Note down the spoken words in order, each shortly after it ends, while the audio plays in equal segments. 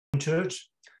church.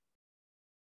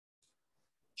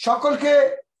 সকলকে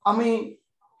আমি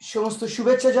সমস্ত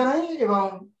শুভেচ্ছা জানাই এবং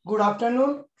good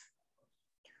afternoon.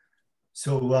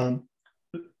 So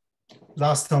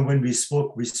last time when we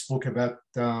spoke about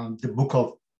the book of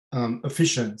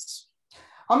Ephesians.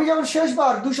 আমি যখন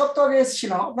শেষবার 2 সপ্তাহ আগে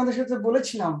এসেছিলাম আপনাদের সাথে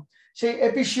বলেছিলাম সেই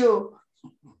এফেসীয়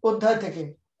অধ্যায় থেকে।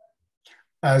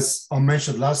 As I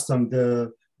mentioned last time, the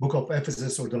book of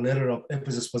Ephesus or the letter of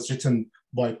Ephesus was written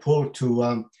by Paul to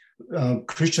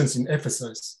Christians in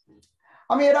Ephesus.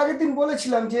 আমি এর আগের দিন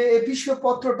বলেছিলাম যে এফেসীয়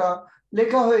পত্রটা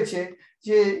লেখা হয়েছে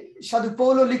যে সাধু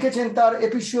পৌল লিখেছেন তার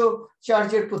এফেসীয়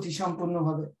চার্চের প্রতি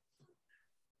সম্পূর্ণভাবে।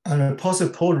 And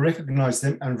Apostle Paul recognized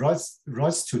them and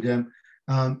writes to them,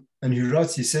 and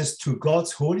he says, to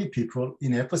God's holy people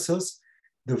in Ephesus,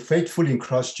 the faithful in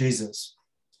Christ Jesus.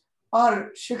 আর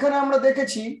সেখানে আমরা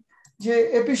দেখেছি যে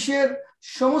এফেসিয়ার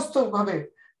সমস্ত ভাবে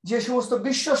যে সমস্ত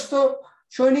বিশ্বস্ত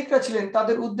সৈনিকরা ছিলেন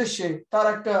তাদের উদ্দেশ্যে তার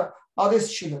একটা আদেশ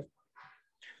ছিল।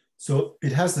 So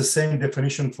it has the same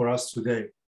definition for us today.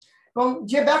 এবং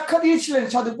যে ব্যাখ্যা দিয়েছিলেন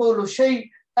সাধু পৌল সেই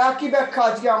একই ব্যাখ্যা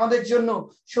আজকে আমাদের জন্য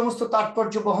সমস্ত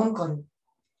তাৎপর্য বহন করে।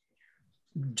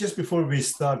 Just before we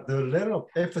start, the letter of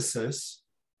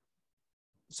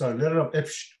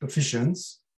Ephesians.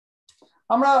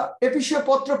 আমরা এফেসীয়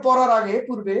পত্র পড়ার আগে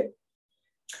পূর্বে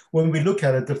when we look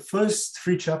at it, the first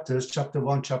 3 chapters, chapter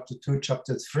 1, chapter 2,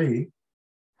 chapter 3,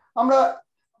 আমরা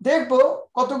দেখব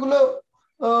কতগুলো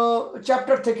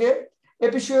চ্যাপ্টার থেকে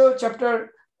এফেসীয় চ্যাপ্টার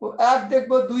 1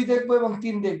 দেখব 2 দেখব এবং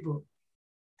 3 দেখব।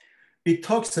 it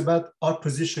talks about our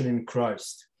position in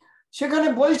Christ. সেখানে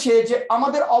বলছে যে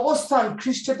আমাদের অবস্থান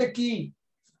খ্রিস্টতে কি।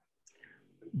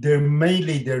 They're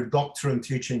mainly their doctrine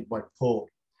teaching by Paul.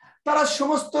 তারা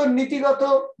সমস্ত নীতিগত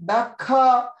ব্যাখ্যা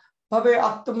ভাবে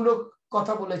আত্মমূলক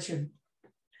কথা বলেছেন।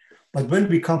 But when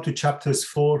we come to chapters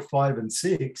 4, 5 and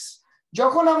 6,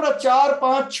 যখন আমরা 4,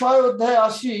 5, 6 অধ্যায়ে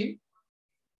আসি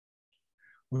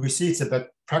we see it's about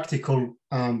practical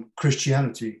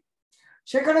Christianity.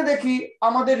 সেখানে দেখি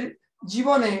আমাদের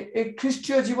জীবনে এই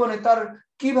খ্রিস্টীয় জীবনে তার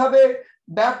কিভাবে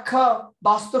ব্যাখ্যা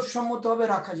বাস্তবসম্মতভাবে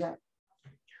রাখা যায়।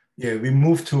 Yeah, we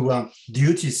move to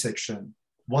duty section,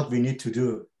 what we need to do.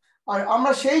 আর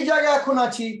আমরা সেই জায়গায় এখন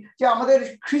আছি যে আমাদের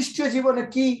খ্রিস্টীয় জীবনে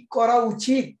কি করা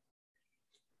উচিত।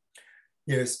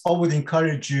 Yes, I would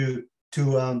encourage you to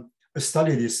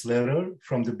study this letter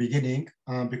from the beginning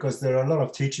because there are a lot of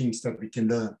teachings that we can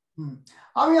learn.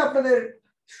 আমি আপনাদের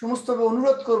সমস্তভাবে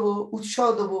অনুরোধ করব, উৎসাহ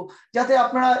দেব যাতে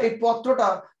আপনারা এই পত্রটা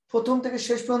প্রথম থেকে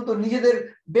শেষ পর্যন্ত নিজেদের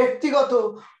ব্যক্তিগত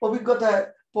অভিজ্ঞতায়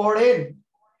পড়েন।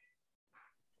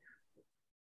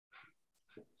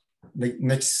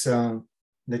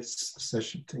 Next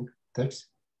session thing. Thanks.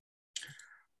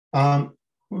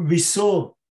 We saw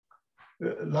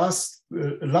last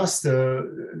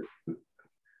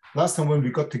time when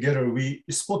we got together, we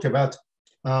spoke about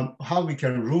how we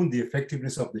can ruin the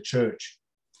effectiveness of the church.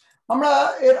 আমরা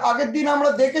এর আগের দিন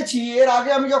আমরা দেখেছি, এর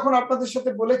আগে আমি যখন আপনাদের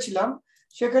সাথে বলেছিলাম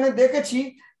সেখানে দেখেছি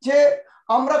যে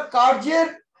আমরা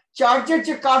চার্চের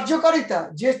যে কার্যকারিতা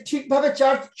যে ঠিকভাবে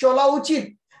চার্চ চলা উচিত,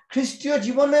 খ্রিস্টীয়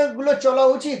জীবনে গুলো চলা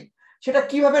উচিত, সেটা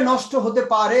কিভাবে নষ্ট হতে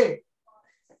পারে।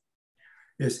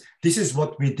 Yes, this is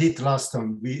what we did last time.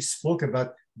 We spoke about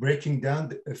breaking down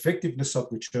the effectiveness of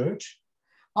the church.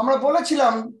 আমরা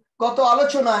বলেছিলাম গত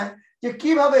আলোচনায় যে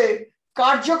কিভাবে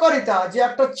কার্যকারিতা যে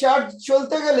একটা চার্চ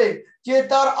চলতে গেলে যে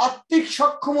তার আত্মিক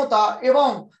সক্ষমতা এবং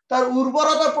তার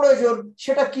উর্বরতা প্রয়োজন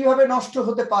সেটা কিভাবে নষ্ট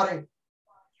হতে পারে।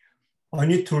 I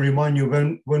need to remind you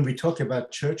when we talk about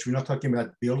church, we're not talking about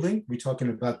building, we're talking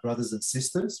about brothers and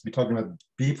sisters, we're talking about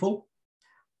people.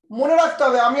 মনে রাখতে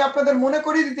হবে, আমি আপনাদের মনে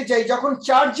করিয়ে দিতে চাই যখন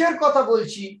চার্চের কথা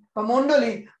বলছি বা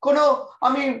মণ্ডলী, কোনো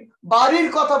আমি বাড়ির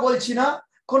কথা বলছি না,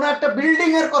 কোনো একটা বিল্ডিং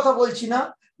এর কথা বলছি না,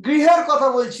 গৃহের কথা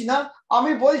বলছি না,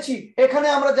 আমি বলছি এখানে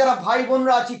আমরা যারা ভাই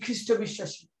বোনরা আছি খ্রিস্ট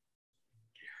বিশ্বাসী।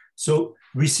 So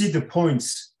we see the points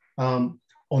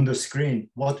on the screen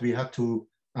what we have to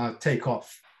take off.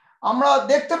 আমরা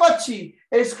দেখতে পাচ্ছি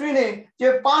এই স্ক্রিনে যে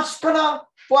 5খানা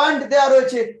পয়েন্ট দেয়া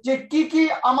রয়েছে যে কি কি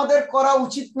আমাদের করা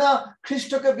উচিত না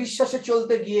খ্রিস্টকে বিশ্বাসে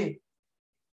চলতে গিয়ে।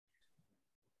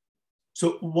 So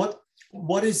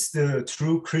what is the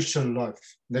true Christian life?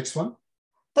 Next one.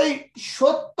 তাই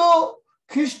সত্য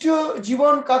খ্রিস্টীয়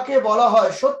জীবন কাকে বলা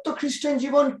হয়? সত্য খ্রিস্টান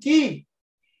জীবন কি?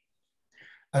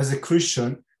 As a Christian,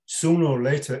 sooner or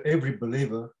later every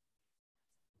believer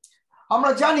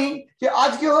আমরা জানি যে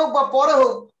আজকে হোক বা পরে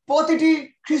হোক প্রতিটি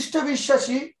খ্রিস্ট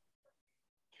বিশ্বাসী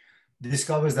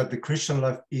discovers that the Christian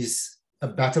life is a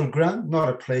battleground, not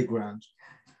a playground.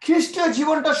 খ্রিস্টীয়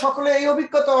জীবনটা সকলে এই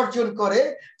অভিজ্ঞতা অর্জন করে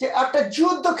যে একটা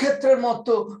যুদ্ধক্ষেত্রের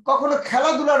মতো, কখনো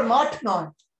খেলাধুলার মাঠ নয়।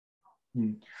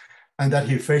 and that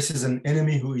he faces an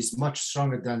enemy who is much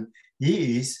stronger than he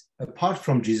is apart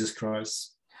from Jesus Christ.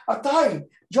 আর তাই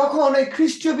যখন এই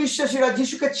খ্রিস্টীয় বিশ্বাসীরা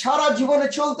যিশুকে ছাড়া জীবনে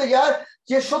চলতে যায়,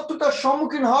 যে শত্রুতার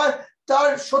সম্মুখীন হয়, তার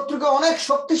শত্রুকে অনেক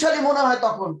শক্তিশালী মনে হয়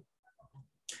তখন।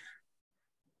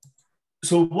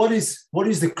 So what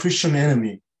is the Christian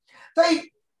enemy? তাই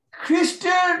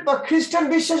খ্রিস্টান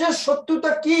বিশ্বাসের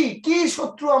শত্রুতা কি? কি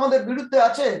শত্রু আমাদের বিরুদ্ধে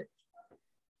আছে?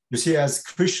 You see, as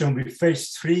Christian, we face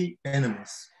three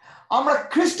enemies. আমরা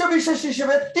খ্রিস্ট বিশ্বাসী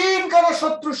হিসেবে তিনখানা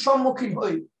শত্রুর সম্মুখীন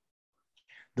হই: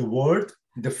 the world,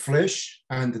 the flesh,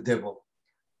 and the devil.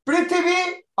 পৃথিবী,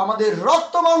 আমাদের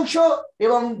রক্ত মাংস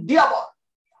এবং Diavolo.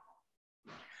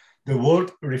 The world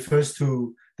refers to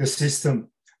the system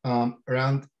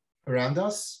around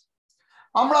us.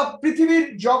 আমরা পৃথিবীর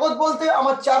জগৎ বলতে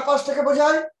আমার চারপাশটাকে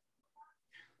বোঝায়,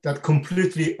 that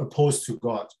completely opposed to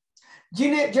God.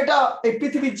 যেটা এই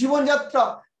পৃথিবীর জীবনযাত্রা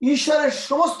ঈশ্বরের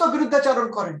সমস্ত বিরুদ্ধাচরণ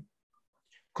করেন,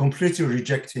 completely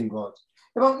rejecting God.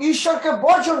 এবং ঈশ্বরকে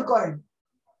বর্জন করেন।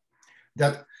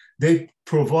 That they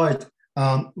provide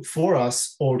for us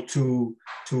or to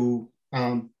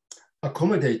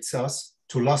accommodate us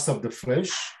to lust of the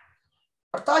flesh.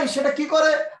 তাই সেটা কি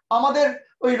করে? আমাদের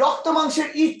ওই রক্ত মাংসের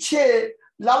ইচ্ছে,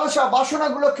 লালসা,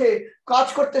 বাসনাগুলোকে কাজ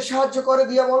করতে সাহায্য করে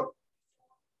Diavolo.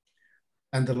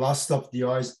 And the lust of the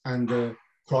eyes and the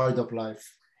pride of life.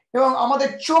 এবং আমাদের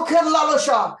চোখের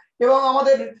লালসা এবং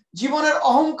আমাদের জীবনের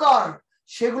অহংকার,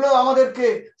 সেগুলো আমাদেরকে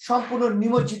সম্পূর্ণ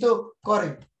নিমজ্জিত করে।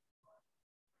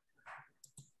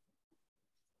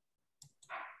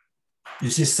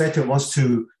 You see, Satan wants to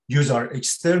use our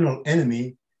external enemy,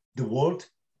 the world,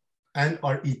 and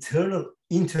our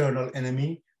internal enemy,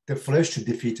 the flesh, to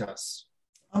defeat us.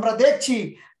 আমরা দেখছি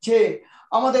যে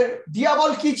আমাদের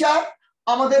দিয়াবল কি চায়?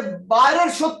 আমাদের বাইরের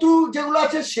শত্রু যেগুলো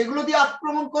আছে সেগুলো দিয়ে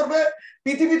আক্রমণ করবে,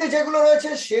 পৃথিবীতে যেগুলো রয়েছে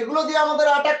সেগুলো দিয়ে আমাদের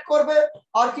অ্যাটাক করবে।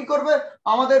 আর কি করবে?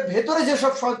 আমাদের ভেতরে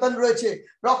যেসব শয়তান রয়েছে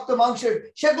রক্ত মাংসের,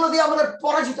 সেগুলো দিয়ে আমাদের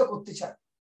পরাজিত করতে চায়।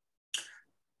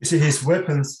 You see, his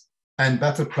weapons and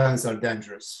battle plans are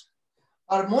dangerous.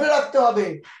 আর মনে রাখতে হবে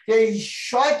যে এই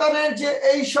শয়তানের যে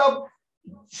এই সব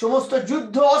সমস্ত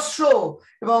যুদ্ধ অস্ত্র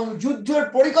এবং যুদ্ধের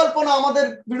পরিকল্পনা আমাদের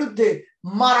বিরুদ্ধে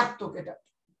মারাত্মক। এটা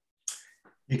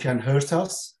He can hurt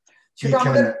us. সেটা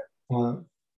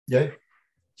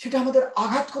আমাদের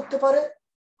আঘাত করতে পারে,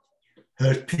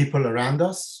 hurt people around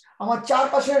us, আমার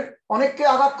চারপাশের অনেককে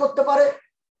আঘাত করতে পারে,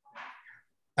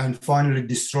 and finally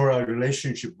destroy our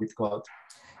relationship with God.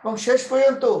 এবং শেষ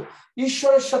পর্যন্ত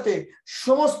ঈশ্বরের সাথে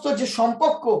সমস্ত যে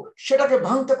সম্পর্ক সেটাকে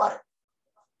ভাঙতে পারে,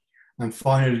 and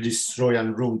finally destroy and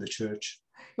ruin the church.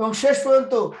 এবং শেষ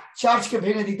পর্যন্ত চার্চকে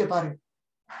ভেঙে দিতে পারে।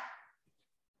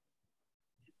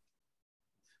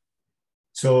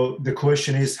 So the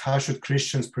question is, how should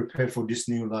Christians prepare for this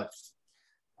new life?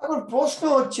 এখন প্রশ্ন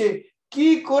হচ্ছে, কি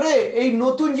করে এই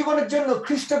নতুন জীবনের জন্য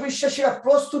খ্রিস্ট বিশ্বাসীরা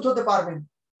প্রস্তুত হতে পারবেন?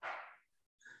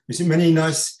 You see, many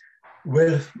nice,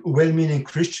 well-meaning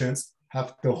Christians have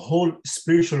the whole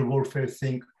spiritual warfare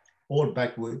thing all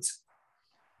backwards.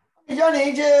 আমি জানি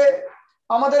যে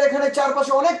আমাদের এখানে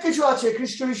চারপাশে অনেক কিছু আছে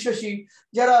খ্রিস্ট বিশ্বাসী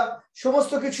যারা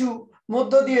সমস্ত কিছু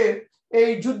মধ্য দিয়ে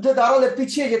এই যুদ্ধে দাঁড়ালে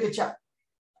পিছিয়ে যেতে চায়।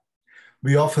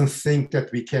 We often think that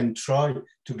we can try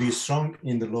to be strong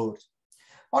in the Lord.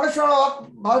 অনেক সময়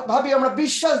ভাবি আমরা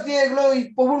বিশ্বাস দিয়ে এগুলো এই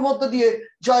প্রভুর মধ্য দিয়ে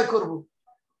জয় করব।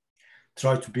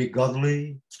 Try to be godly,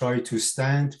 try to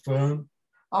stand firm.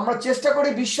 আমরা চেষ্টা করি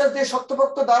বিশ্বাস দিয়ে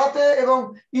শক্তপোক্ত দাঁড়াতে এবং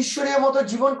ঈশ্বরীয় মতো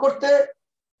জীবন করতে,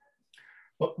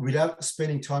 but without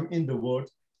spending time in the Word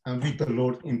and with the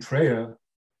Lord in prayer.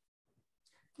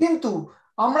 কিন্তু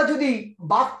আমরা যদি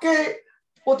বাক্যে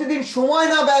প্রতিদিন সময়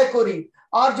না ব্যয় করি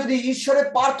আর যদি ঈশ্বরের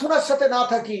প্রার্থনার সাথে না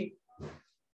থাকি,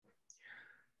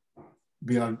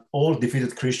 we are all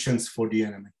defeated Christians for the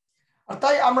enemy. আর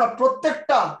তাই আমরা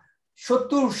প্রত্যেকটা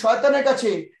শত্রু শয়তানের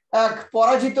কাছে এক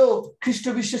পরাজিত খ্রিস্ট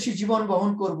বিশ্বাসী জীবন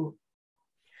বহন করব।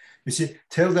 You see,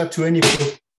 tell that to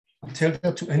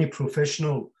any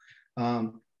professional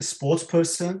sports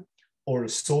person or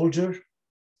a soldier.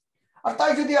 আর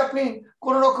তাই যদি আপনি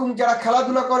কোন রকম যারা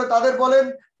খেলাধুলা করে তাদের বলেন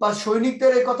বা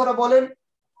সৈনিকদের এই কথাটা বলেন,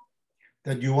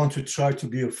 that you want to try to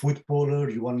be a footballer,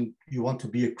 you want to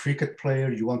be a cricket player,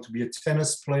 you want to be a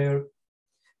tennis player.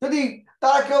 যদি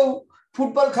তারা কেউ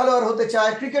ফুটবল খেলোয়াড় হতে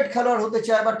চায়, ক্রিকেট খেলোয়াড় হতে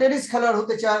চায় বা টেনিস খেলোয়াড়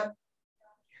হতে চায়,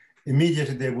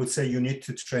 immediately they would say you need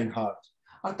to train hard.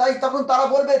 আর তাই তখন তারা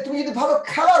বলবে তুমি যদি ভালো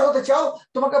খেলোয়াড় হতে চাও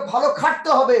তোমাকে ভালো খাটতে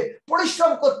হবে,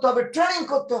 পরিশ্রম করতে হবে, ট্রেনিং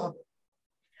করতে হবে।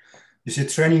 You see,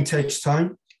 training takes time,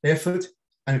 effort,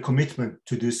 and commitment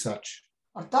to do such.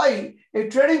 আর তাই এই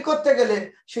ট্রেনিং করতে গেলে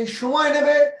সেই সময়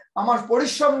নেবে, আমার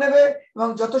পরিশ্রম নেবে এবং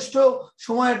যথেষ্ট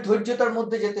সময়ের ধৈর্যতার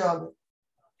মধ্যে যেতে হবে।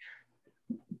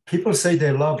 People say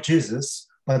they love Jesus,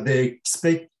 but they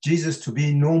expect Jesus to be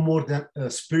no more than a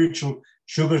spiritual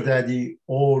sugar daddy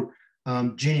or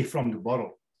genie from the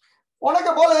bottle.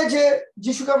 অনেকে বলে যে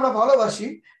যিশুকে আমরা ভালোবাসি,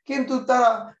 কিন্তু তারা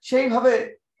সেইভাবে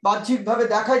বাহ্যিকভাবে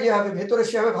দেখায় যেভাবে ভেতরে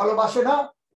সেভাবে ভালোবাসে না।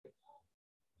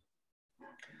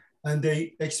 And they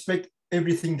expect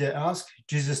everything they ask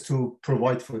Jesus to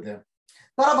provide for them.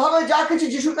 তারা ভাবে যা কিছু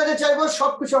যিশুর কাছে চাইবো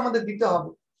সবকিছু আমাদের দিতে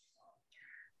হবে।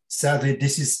 Sadly,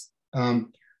 this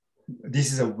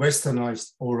is a westernized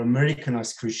or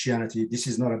Americanized Christianity. This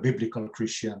is not a biblical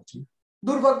Christianity.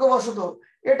 দুর্ভাগ্যবশত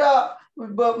এটা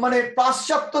মানে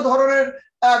পাশ্চাত্য ধরনের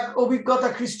এক অভিজ্ঞতা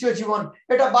খ্রিস্টীয় জীবন,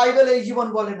 এটা বাইবেলে এই জীবন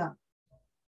বলে না।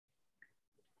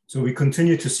 So we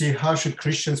continue to see how should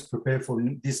Christians prepare for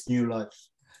this new life.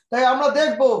 তাই আমরা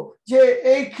দেখব যে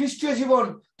এই খ্রিস্টীয় জীবন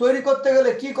তৈরি করতে গেলে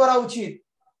কি করা উচিত।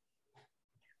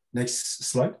 Next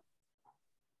slide.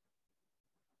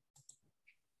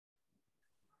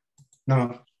 No,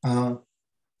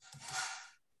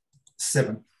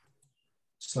 7.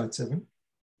 Slide 7.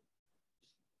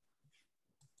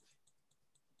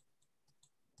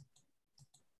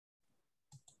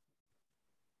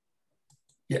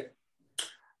 Yeah.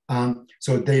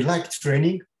 So they like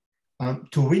training.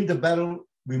 To win the battle,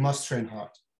 we must train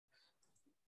hard.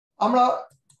 আমরা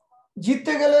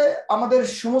জিততে গেলে আমাদের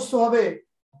সমস্তভাবে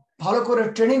ভালো করে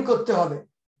ট্রেনিং করতে হবে।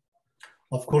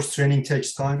 Of course, training takes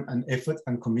time and effort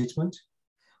and commitment.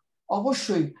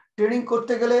 অবশ্যই ট্রেনিং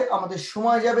করতে গেলে আমাদের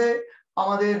সময় যাবে,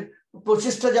 আমাদের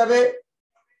প্রচেষ্টা যাবে।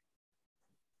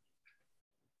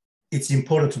 It's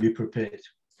important to be prepared.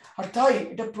 আর তাই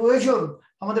এটা প্রয়োজন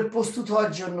আমাদের প্রস্তুত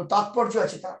হওয়ার জন্য, তাৎপর্য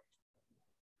আছে তার।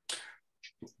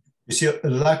 You see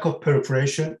a lack of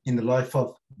preparation in the life of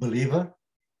believer.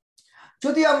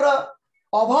 যদি আমরা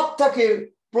অভাব থাকে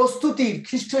প্রস্তুতির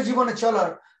খ্রিস্টীয় জীবনে চলার,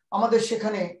 আমাদের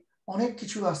সেখানে অনেক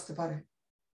কিছু আসতে পারে।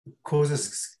 Causes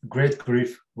great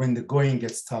grief when the going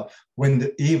gets tough, when the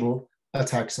evil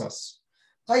attacks us.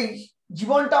 তাই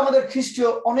জীবনটা আমাদের খ্রিস্টীয়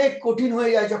অনেক কঠিন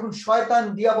হয়ে যায় যখন শয়তান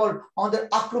দিয়াবল আমাদের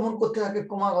আক্রমণ করতে থাকে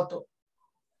ক্রমাগত।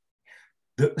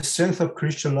 The strength of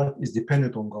Christian life is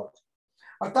dependent on God.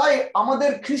 আর তাই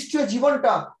আমাদের খ্রিস্টীয়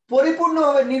জীবনটা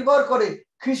পরিপূর্ণভাবে নির্ভর করে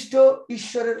খ্রিস্ট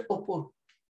ঈশ্বরের উপর।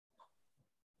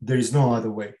 There is no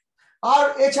other way. আর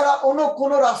এছাড়া অন্য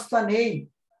কোনো রাস্তা নেই।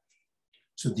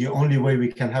 So the only way we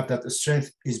can have that strength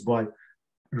is by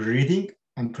reading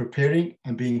and preparing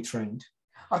and being trained.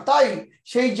 আর তাই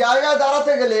সেই জায়গায়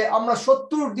দাঁড়াতে গেলে, আমরা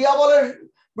শত্রুর দিয়াবলের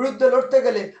বিরুদ্ধে লড়তে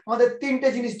গেলে আমাদের তিনটে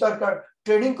জিনিস দরকার: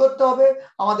 ট্রেনিং করতে হবে,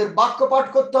 আমাদের বাক্য পাঠ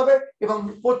করতে হবে এবং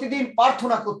প্রতিদিন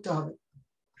প্রার্থনা করতে হবে।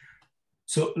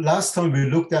 So last time we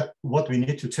looked at what we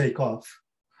need to take off.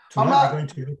 Tonight we're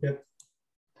going to look at.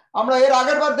 আমরা এর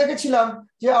আগের বার দেখেছিলাম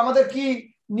যে আমাদের কি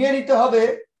নিয়ে নিতে হবে।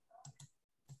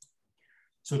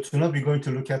 So tonight we're going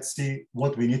to look at see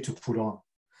what we need to put on.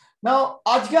 Now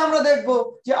আজকে আমরা দেখব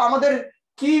যে আমাদের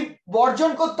কি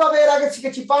বর্জন করতে হবে। এর আগে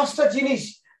শিখেছি 5টা জিনিস,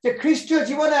 যে খ্রিস্টীয়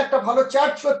জীবনে একটা ভালো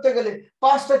চার্চ করতে গেলে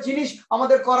 5টা জিনিস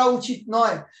আমাদের করা উচিত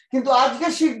নয়, কিন্তু আজকে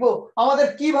শিখবো আমাদের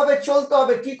কিভাবে চলতে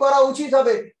হবে, কি করা উচিত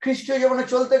হবে খ্রিস্টীয় জীবনে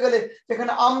চলতে গেলে,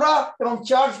 যেখানে আমরা এবং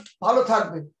চার্চ ভালো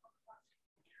থাকবে।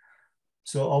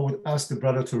 So I would ask the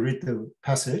brother to read the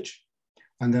passage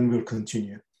and then we'll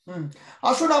continue.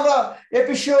 আসুন আমরা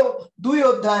এফেসীয় 2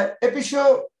 অধ্যায়, এফেসীয়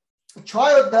 6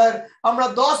 অধ্যায় আমরা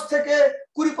 10 থেকে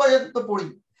 20 পর্যন্ত পড়ি।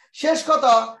 শেষ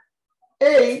কথা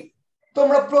এই,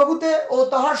 তোমরা প্রভুতে ও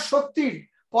তাহার শক্তির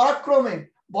পরাক্রমে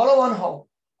বলবান হও,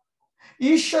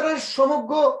 ঈশ্বরের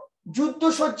সমগ্র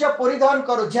যুদ্ধসজ্জা পরিধান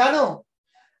করো, যেন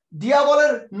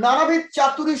দিয়াবলের নানাবিধ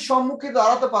চাতুরীর সম্মুখে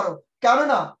দাঁড়াতে পারো।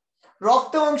 কেননা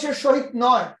রক্ত মাংসের সহিত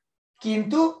নয়,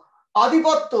 কিন্তু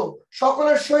আধিপত্য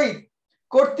সকলের সহিত,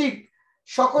 কর্তৃক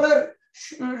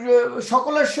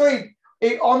সকলের সহিত,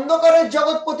 এই অন্ধকারের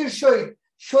জগৎপতির সহিত,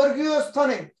 স্বর্গীয়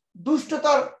স্থানে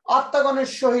দুষ্টতার আত্মাগণের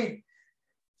সহিত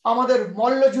আমাদের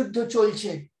মল্লযুদ্ধ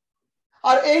চলছে।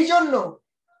 আর এই জন্য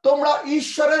তোমরা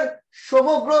ঈশ্বরের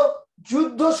সমগ্র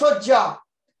যুদ্ধসজ্জা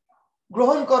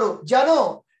গ্রহণ করো, যেন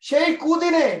সেই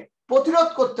কুদিনে প্রতিরোধ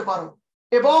করতে পারো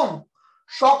এবং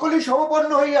সকলই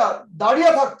সমপন্ন হইয়া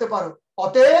দাঁড়িয়ে থাকতে পারো।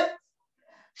 অতএব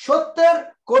সত্যের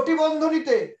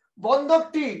কটিবন্ধনীতে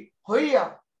বন্ধকটি হইয়া,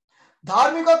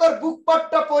 ধার্মিকতার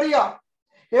বুকপাট্টা পরিয়া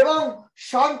এবং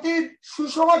শান্তির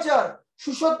সুসমাচার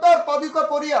সুসদ্ধার পাদুকা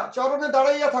পরিয়া চরণে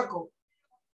দাঁড়াইয়া থাকো।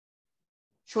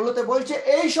 16তে বলছে,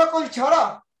 এই সকল ছাড়া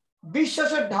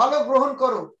বিশ্বাসের ঢালও গ্রহণ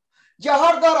করো,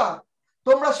 যাহার দ্বারা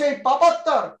তোমরা সেই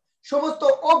পাপাত্মার সমস্ত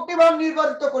অগ্নিভার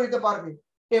নির্বাচিত করিতে পারবে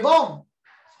এবং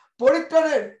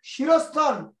পরিত্রাণের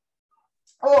শিরস্থান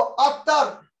ও আত্মার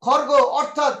খড়গ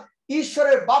অর্থাৎ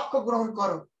ঈশ্বরের বাক্য গ্রহণ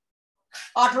করো।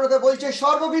 18তে বলছে,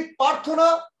 সর্ববিধ প্রার্থনা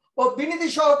ও বিনীতি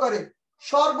সহকারে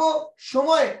সর্ব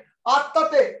সময়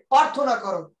আত্মাতে প্রার্থনা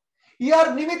করো, ইহার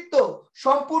নিমিত্ত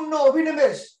সম্পূর্ণ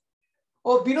অভিনিবেশ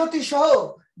ও বিনতি সহ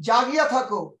জাগিয়া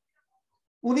থাকো।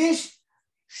 19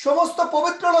 সমস্ত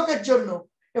পবিত্র লোকের জন্য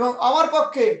এবং আমার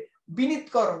পক্ষে বিনীত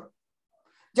করো,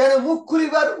 যেন মুখ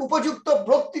খুলিবার উপযুক্ত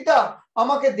বক্তৃতা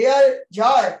আমাকে দেয়া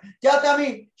যায়, যাতে আমি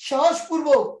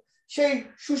সাহসপূর্বক সেই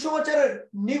সুসমাচারের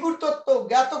নিগুড় তত্ত্ব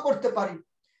জ্ঞাত করতে পারি,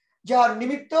 যার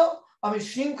নিমিত্ত আমি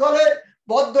শৃঙ্খলে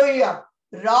বদ্ধ হইয়া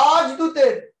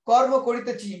রাজদূতের কর্ম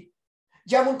করিতেছি।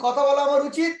 যেমন কথা বলা আমার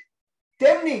উচিত,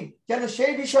 তেমনি যেন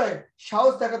সেই বিষয়ে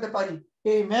সাহস দেখাতে পারি।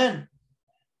 Amen.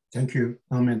 Thank you.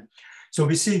 Amen. So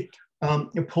we see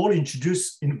Paul introduced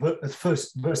in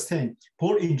verse 10,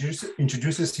 Paul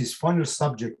introduces his final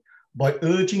subject by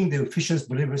urging the Ephesians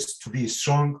believers to be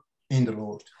strong in the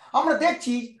Lord. আমরা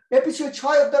দেখছি এফেসীয়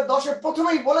 6:10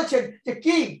 প্রথমেই বলেছেন যে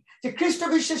কি, যে খ্রিস্ট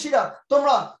বিশ্বাসীরা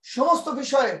তোমরা সমস্ত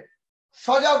বিষয়ে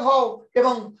সজাগ হও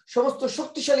এবং সমস্ত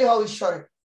শক্তিশালী হও ঈশ্বরে।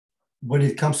 When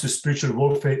it comes to spiritual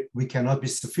warfare, we cannot be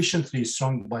sufficiently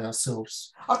strong by ourselves.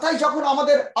 আর তাই যখন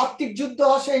আমাদের আত্মিক যুদ্ধ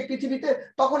আসে এই পৃথিবীতে,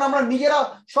 তখন আমরা নিজেরা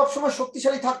সবসময়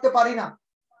শক্তিশালী থাকতে পারি না।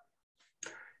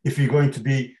 If we're going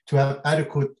to have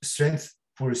adequate strength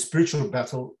for spiritual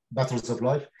battles of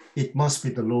life, it must be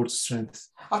the Lord's strength.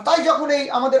 আর তাই যখন এই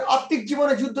আমাদের আত্মিক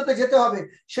জীবনে যুদ্ধতে যেতে হবে,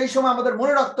 সেই সময় আমাদের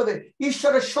মনে রাখতে হবে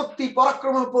ঈশ্বরের শক্তি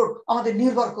পরাক্রমের উপর আমাদের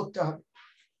নির্ভর করতে হবে।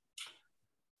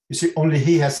 You see, only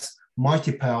He has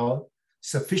mighty power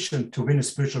sufficient to win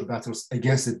spiritual battles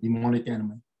against the demonic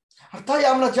enemy. আর তাই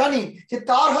আমরা জানি যে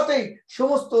তার হাতেই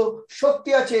সমস্ত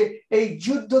শক্তি আছে এই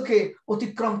যুদ্ধকে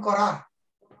অতিক্রম করার।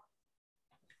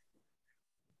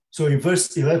 So in verse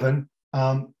 11,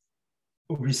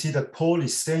 we see that Paul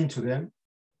is saying to them,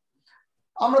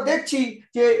 আমরা দেখছি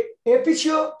যে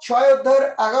এফেসীয়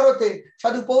 6:11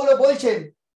 সাধু পৌল বলছেন,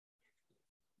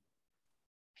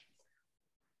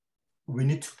 we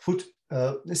need to put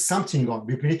something on.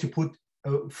 We need to put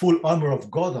full armor of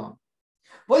God on.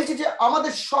 বলছে যে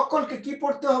আমাদের সকলকে কি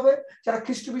পড়তে হবে, যারা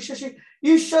খ্রিস্ট বিশ্বাসী,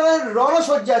 ঈশ্বরের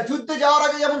রণসজ্জা, যুদ্ধে যাওয়ার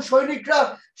আগে যেমন সৈনিকরা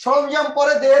সরঞ্জাম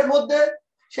পরে দেহের মধ্যে,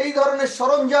 সেই ধরনের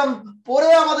সরঞ্জাম পরে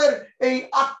আমাদের এই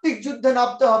আত্মিক যুদ্ধে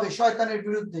নামতে হবে শয়তানের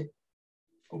বিরুদ্ধে।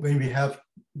 When we have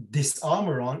this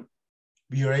armor on,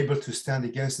 we are able to stand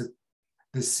against the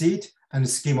deceit and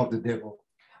the scheme of the devil.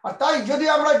 আর তাই যদি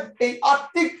আমরা এই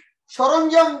আত্মিক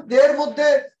সরঞ্জাম দেহের মধ্যে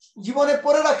জীবনে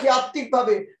পরে রাখি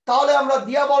আত্মিকভাবে, তাহলে আমরা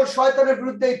দিয়াবল শয়তানের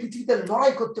বিরুদ্ধে এই পৃথিবীতে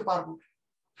লড়াই করতে পারবো।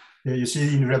 You see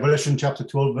in Revelation chapter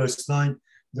 12 verse 9,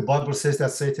 the Bible says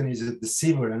that Satan is a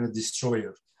deceiver and a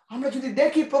destroyer. আমরা যদি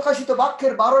দেখি প্রকাশিত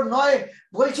বাক্যের 12:9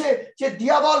 বলছে যে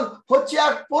দিয়াবল হচ্ছে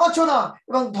এক প্ররোচনা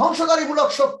এবং ধ্বংসকারীমূলক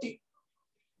শক্তি।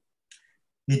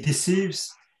 He deceives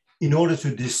in order to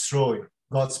destroy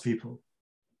God's people.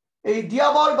 এই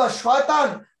দিয়াবল বা শয়তান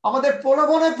আমাদের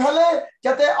প্রলোভনে ফেলে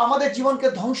যাতে আমাদের জীবনকে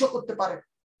ধ্বংস করতে পারে।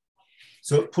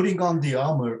 So putting on the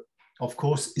armor, of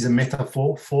course, is a metaphor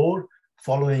for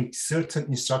following certain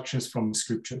instructions from the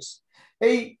scriptures.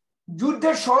 এই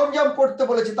যুদ্ধের সরঞ্জাম পড়তে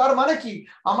বলেছে, তার মানে কি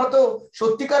আমরা তো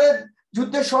সত্যিকারের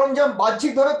যুদ্ধের সরঞ্জাম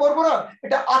বাহ্যিকভাবে পরবো না,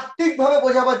 এটা আত্মিকভাবে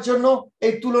বোঝাবার জন্য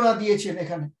এই তুলনা দিয়েছেন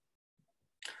এখানে।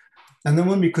 And then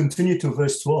when we continue to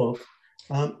verse 12,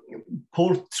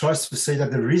 Paul tries to say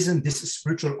that the reason this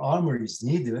spiritual armor is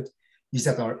needed is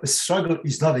that our struggle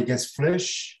is not against flesh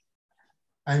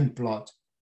and blood.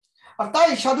 আর তাই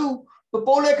সাধু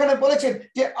পৌল এখানে বলেছেন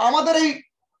যে আমাদের এই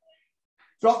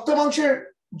রক্ত মাংসের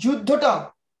যুদ্ধটা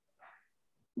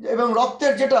এবং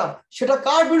রক্তের যেটা, সেটা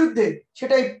কার বিরুদ্ধে?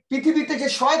 সেটা এই পৃথিবীতে যে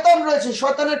শয়তান রয়েছে,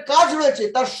 শয়তানের কাজ রয়েছে,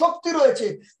 তার শক্তি রয়েছে,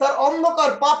 তার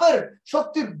অন্ধকার পাপের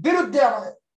শক্তির বিরুদ্ধে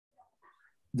আমাদের।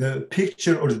 The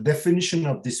picture or the definition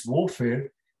of this warfare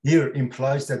here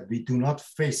implies that we do not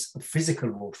face a physical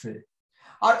warfare.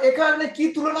 আর এখানে কি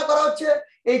তুলনা করা হচ্ছে?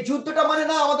 এই যুদ্ধটা মানে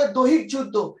না আমাদের দৈহিক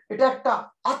যুদ্ধ, এটা একটা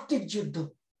আত্মিক যুদ্ধ।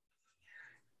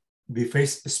 We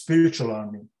face a spiritual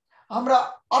army. আমরা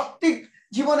আত্মিক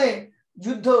জীবনে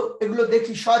যুদ্ধ এগুলো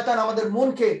দেখি, শয়তান আমাদের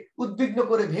মনকে উদ্বিগ্ন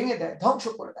করে ভেঙে দেয়, ধ্বংস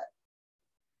করে দেয়।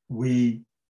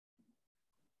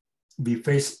 We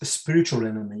face spiritual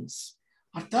enemies.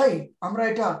 আর তাই আমরা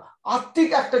এটা আত্মিক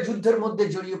একটা যুদ্ধের মধ্যে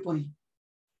জড়িয়ে পড়ি।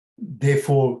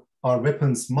 Therefore our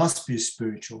weapons must be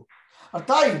spiritual. আর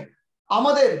তাই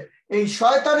আমাদের এই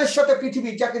শয়তানের সাথে, পৃথিবী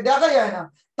যাকে দেখা যায় না,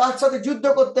 তার সাথে যুদ্ধ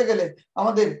করতে গেলে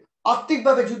আমাদের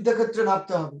আত্মিকভাবে যুদ্ধক্ষেত্রে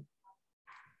নামতে হবে।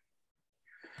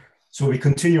 So we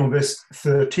continue on verse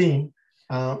 13,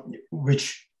 which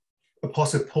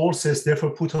Apostle Paul says,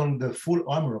 therefore put on the full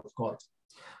armor of God.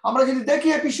 আমরা যদি দেখি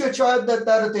এফেসীয়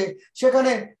 6:13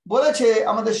 সেখানে বলেছে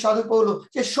আমাদের সাধু পৌল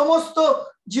যে সমস্ত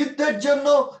যুদ্ধের জন্য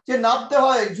যে নামতে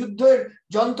হয়, যুদ্ধের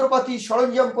যন্ত্রপাতি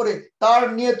সরঞ্জাম পরে তার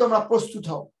নিয়ে তোমরা প্রস্তুত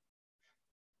হও।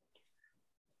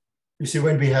 You see,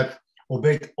 when we have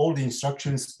obeyed all the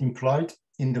instructions implied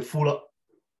in the full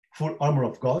armor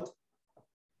of God,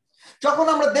 যখন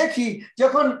আমরা দেখি,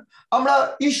 যখন আমরা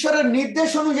ঈশ্বরের নির্দেশ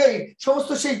অনুযায়ী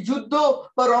সমস্ত সেই যুদ্ধ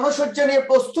বা রণসজ্জা নিয়ে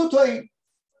প্রস্তুত হই,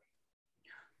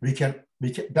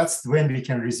 that's when we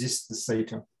can resist the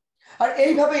Satan. আর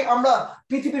এইভাবেই আমরা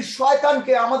পৃথিবীর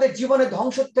শয়তানকে আমাদের জীবনে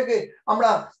ধ্বংস থেকে আমরা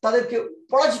তাদেরকে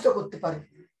পরাজিত করতে পারি।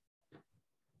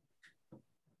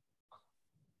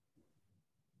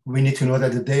 We need to know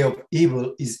that the day of evil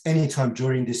is any time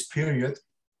during this period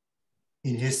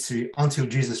in history until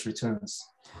Jesus returns.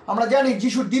 আমরা জানি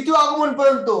যিশুর দ্বিতীয় আগমন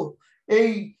পর্যন্ত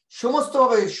এই সমস্ত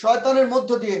ভাবে শয়তানের মধ্য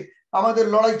দিয়ে আমাদের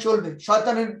লড়াই চলবে,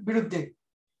 শয়তানের বিরুদ্ধে।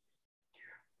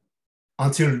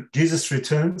 Until Jesus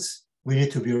returns, we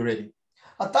need to be ready.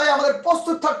 আর তাই আমাদের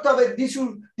প্রস্তুত থাকতে হবে যিশুর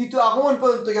দ্বিতীয় আগমন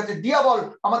পর্যন্ত, যাতে দিয়াবল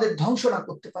আমাদের ধ্বংস না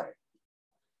করতে পারে।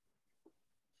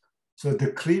 So the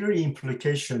clear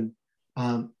implication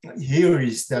here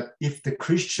is that if the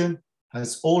Christian has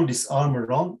all this armor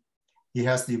on, he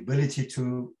has the ability to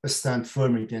stand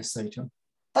firm against Satan.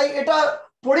 তাই এটা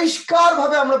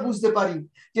পরিষ্কারভাবে আমরা বুঝতে পারি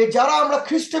যে যারা আমরা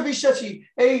খ্রিস্ট বিশ্বাসী,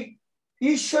 এই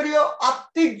ঈশ্বরীয়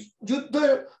আত্মিক যুদ্ধ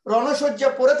রণসজ্জা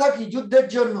পড়ে থাকি যুদ্ধের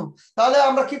জন্য, তাহলে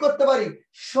আমরা কি করতে পারি?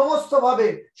 সমস্ত ভাবে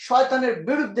শয়তানের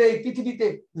বিরুদ্ধে এই পৃথিবীতে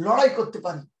লড়াই করতে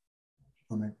পারি।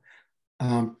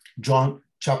 John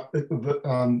chapter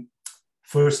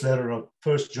first letter of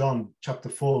 1 John chapter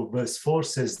 4 verse 4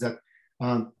 says that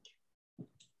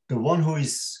the one who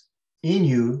is in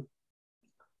you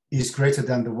is greater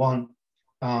than the one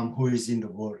who is in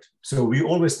the world. So we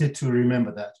always need to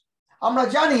remember that. আমরা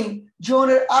জানি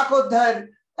জোহনের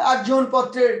 1 John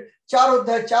পত্রের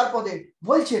 4 পদে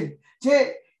বলছেন যে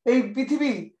এই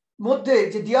পৃথিবীর মধ্যে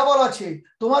যে দিয়াবল আছে,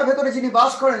 তোমার ভেতরে যিনি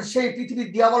বাস করেন সেই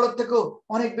পৃথিবীর দিয়াবলের থেকেও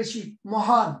অনেক বেশি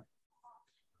মহান।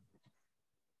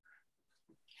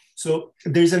 So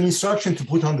there is an instruction to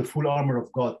put on the full armor of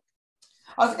God.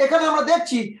 আর এখানে আমরা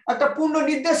দেখছি একটা পূর্ণ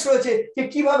নির্দেশ রয়েছে যে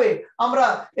কিভাবে আমরা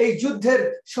এই যুদ্ধের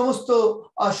সমস্ত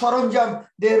সরঞ্জাম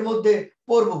দেহের মধ্যে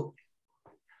পরব।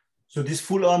 So this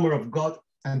full armor of God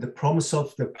and the promise of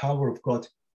the power of God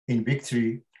in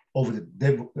victory over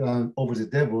the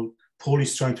devil, Paul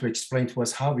is trying to explain to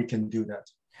us how we can do that.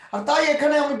 আর তাই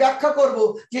এখানে আমি ব্যাখ্যা করব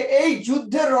যে এই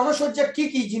যুদ্ধের রণসজ্জা কি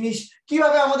কি জিনিস,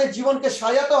 কিভাবে আমাদের জীবনকে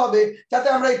সাজাতে হবে যাতে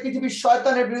আমরা এই পৃথিবীর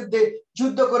শয়তানের বিরুদ্ধে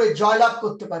যুদ্ধ করে জয়লাভ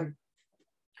করতে পারি।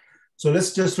 So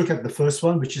let's just look at the first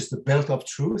one, which is the belt of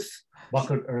truth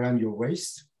buckled around your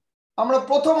waist. আমরা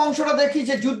প্রথম অংশটা দেখি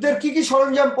যে যুদ্ধের কি কি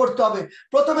সরঞ্জাম পড়তে হবে।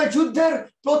 প্রথমে যুদ্ধের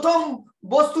প্রথম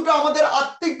বস্তুটা আমাদের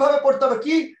আত্মিকভাবে পড়তে হবে।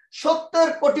 কি? সত্যের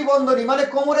কটিবন্ধনী, মানে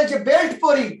কোমরে যে বেল্ট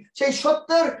পরি সেই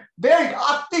সত্যের বেল্ট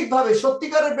আত্মিকভাবে,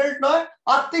 সত্যিকারের বেল্ট নয়,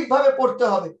 আত্মিকভাবে পড়তে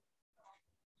হবে।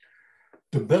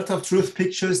 The belt of truth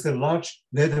pictures the large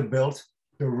leather belt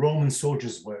the Roman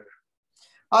soldiers wear.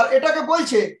 আর এটাকে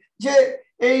বলছে যে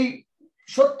এই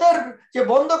সত্যের যে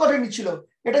বন্ধকটিনি ছিল,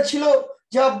 এটা ছিল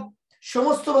যা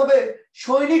সমস্ত ভাবে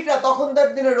সৈনিকরা তখনকার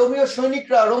দিনে রোমীয়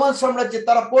সৈনিকরা রোমান সাম্রাজ্যে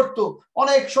তারা পড়তো,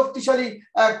 অনেক শক্তিশালী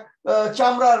এক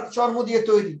চামড়ার চর্ম দিয়ে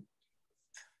তৈরি।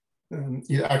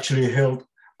 It actually held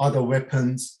other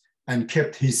weapons and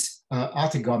kept his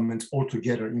outer garments all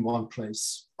together in one place.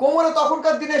 কোমরে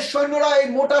তখনকার দিনে সৈন্যরা এই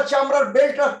মোটা চামড়ার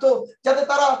বেল্ট রাখতো যাতে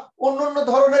তারা অন্যান্য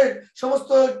ধরনের সমস্ত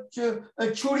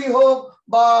ছুরি হোক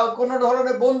বা কোনো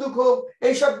ধরনের বন্দুক হোক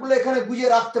এই সবগুলো এখানে গুজে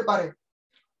রাখতে পারে।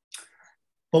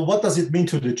 But what does it mean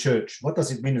to the church? What does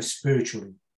it mean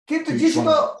spiritually? কিন্তু যিশু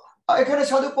তো এখানে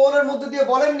সাধু পৌলের মধ্যে দিয়ে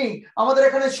বলেননি আমাদের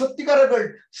এখানে সত্যিকারের বেল্ট,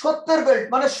 সত্যের বেল্ট,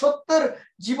 মানে সত্যের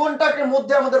জীবনটাকে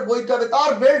মধ্যে আমাদের বইতে হবে,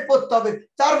 তার বেল্ট পরতে হবে।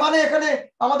 তার মানে এখানে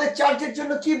আমাদের চার্চের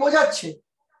জন্য কি বোঝাচ্ছে?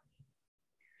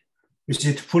 You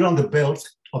see, to put on the belt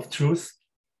of truth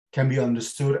can be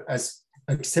understood as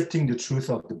accepting the truth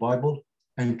of the Bible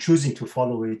and choosing to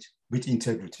follow it with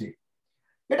integrity.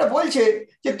 এটা বলছে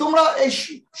যে তোমরা এই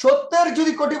সত্যের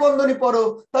যদি কটিবন্ধনী পড়ো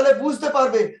তাহলে বুঝতে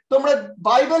পারবে তোমরা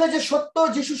বাইবেলে যে সত্য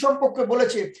যিশু সম্পর্কে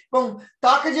বলেছে এবং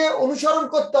তাকে যে অনুসরণ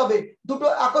করতে হবে, দুটো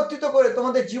একত্রিত করে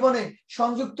তোমাদের জীবনে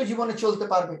সংযুক্ত জীবনে চলতে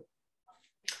পারবে।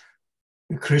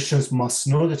 Christians must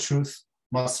know the truth,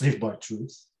 must live by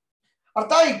truth. আর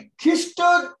তাই খ্রিস্ট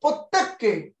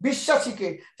প্রত্যেককে, বিশ্বাসীকে,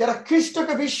 যারা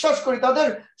খ্রিস্টকে বিশ্বাস করি তাদের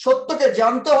সত্যকে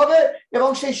জানতে হবে এবং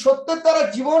সেই সত্যের দ্বারা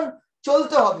জীবন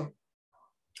চলতে হবে।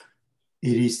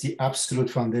 It is the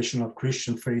absolute foundation of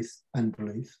Christian faith and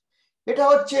belief. এটা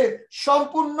হচ্ছে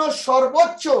সম্পূর্ণ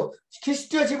সর্বোচ্চ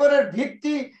খ্রিস্টীয় জীবনের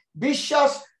ভিত্তি,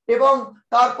 বিশ্বাস এবং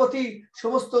তার প্রতি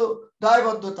সমস্ত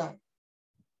দায়বদ্ধতা।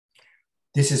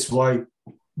 This is why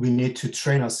we need to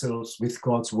train ourselves with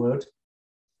God's word.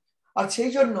 আর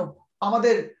সেই জন্য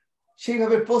আমাদের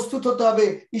সেইভাবে প্রস্তুত হতে হবে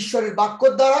ঈশ্বরের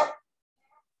বাক্যের দ্বারা।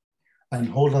 and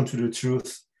hold on to the truth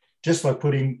just by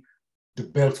putting the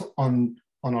belt on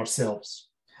ourselves.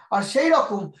 আর সেই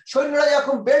রকম সৈন্যরা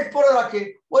যখন বেল্ট পরে রাখে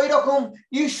ওই রকম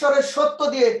ঈশ্বরের সত্য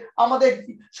দিয়ে আমাদের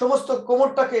সমস্ত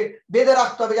কোমরটাকে বেঁধে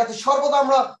রাখতে হবে যাতে সর্বদা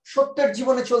আমরা সত্যের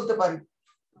জীবনে চলতে পারি।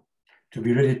 To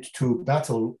be ready to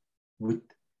battle with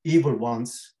evil ones,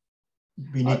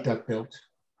 we need that belt.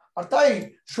 আর তাই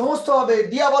সমস্তভাবে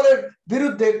দিয়াবলের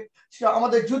বিরুদ্ধে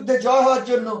আমাদের যুদ্ধে জয় হওয়ার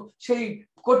জন্য সেই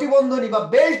কটিবন্ধনী বা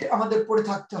বেল্ট আমাদের পরে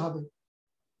থাকতে হবে।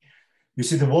 You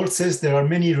see, the world says there are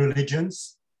many religions.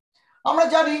 আমরা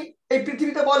জানি এই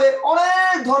পৃথিবীতে বলে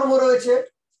অনেক ধর্ম রয়েছে,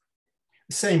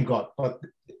 Same God, but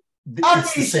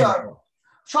it's the same God.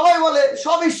 সবাই বলে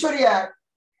সব ঈশ্বরই এক,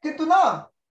 কিন্তু না।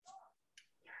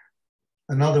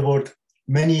 Another word,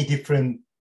 many different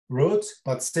roads,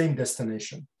 but same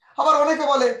destination. আবার অনেকে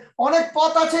বলে অনেক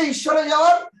পথ আছে ঈশ্বরে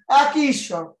যাওয়ার, একই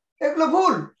ঈশ্বর। এগুলো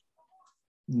ভুল।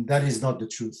 That is not the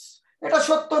truth. এটা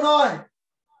সত্য নয়।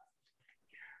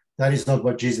 That is not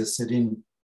what Jesus said in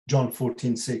John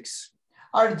 14:6.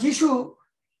 আর যিশু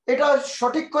এটা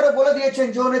সঠিক করে বলে দিয়েছেন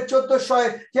যোহনের 14:6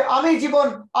 যে আমি জীবন,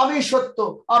 আমি সত্য,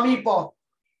 আমি পথ।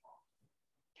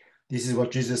 This is what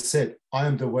Jesus said. I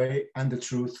am the way and the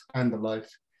truth and the life.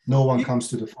 No one comes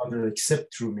to the Father except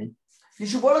through me.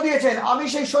 যিশু বলে দিয়েছেন আমি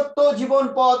সেই সত্য, জীবন,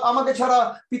 পথ, আমাকে ছাড়া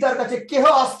পিতার কাছে কেহ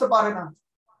আসতে পারে না।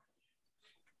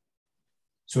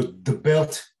 So the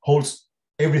belt holds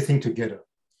everything together.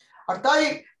 আর তাই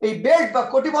এই বেল্ট বা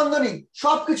কটিবন্ধনী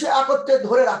সবকিছু একত্রে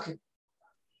ধরে রাখে।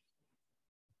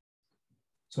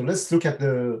 So let's look at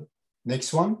the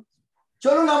next one.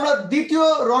 চলুন আমরা দ্বিতীয়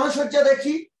রণসজ্জা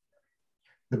দেখি।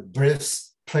 The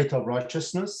breastplate of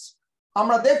righteousness.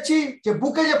 আমরা দেখছি যে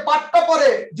বুকে যে পাটটা পরে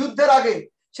যুদ্ধের আগে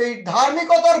সেই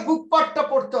ধার্মিকতার বুক পাটটা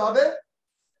পড়তে হবে।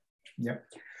 Yeah.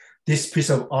 This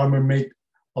piece of armor made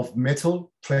of metal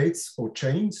plates or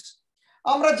chains.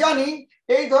 আমরা জানি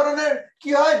এই ধরনের কি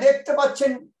হয়, দেখতে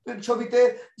পাচ্ছেন ছবিতে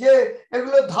যে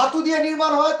এগুলো ধাতু দিয়ে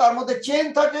নির্মাণ হয়, তার মধ্যে চেন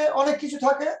থাকে, অনেক কিছু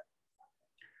থাকে।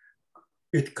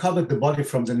 It covered the body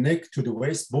from the neck to the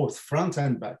waist, both front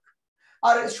and back.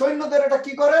 আর সৈন্যদের এটা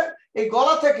কি করে, এই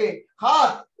গলা থেকে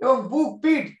হাত এবং বুক,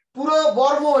 পিঠ পুরো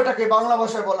বর্ম, এটাকে বাংলা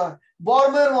ভাষায় বলা হয়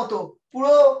বর্মের মতো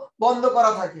পুরো বন্ধ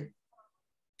করা থাকে।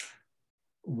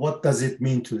 What does it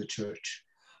mean to the church?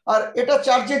 আর এটা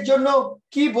চার্চের জন্য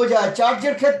কি বোঝায়,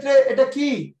 চার্চের ক্ষেত্রে এটা কি?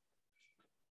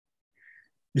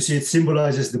 You see, it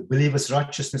symbolizes the believer's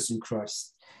righteousness in Christ.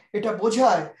 এটা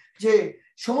বোঝায় যে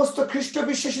সমস্ত খ্রিস্ট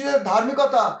বিশ্বাসীদের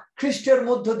ধার্মিকতা খ্রিস্টের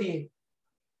মধ্য দিয়ে।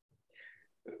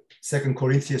 2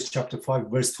 Corinthians chapter 5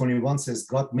 verse 21 says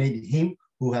God made him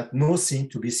who had no sin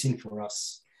to be sin for us.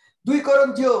 2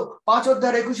 Corinthians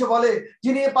 5:21 বলে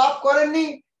যিনি পাপ করেননি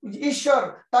ঈশ্বর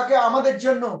তাকে আমাদের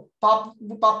জন্য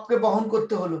পাপকে বহন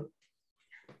করতে হলো।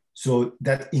 So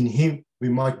that in him we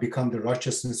might become the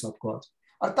righteousness of God.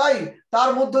 আর তাই তার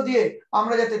মধ্য দিয়ে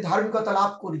আমরা যাতে ধার্মিকতা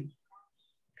লাভ করি।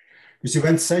 You see,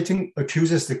 when Satan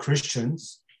accuses the Christians,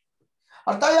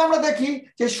 আর তাই আমরা দেখি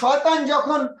যে শয়তান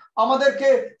যখন আমাদেরকে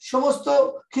সমস্ত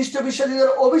খ্রিস্ট বিশ্বাসীদের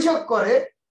অভিযোগ করে,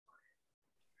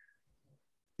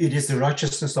 it is the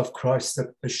righteousness of Christ that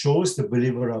assures the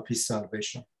believer of his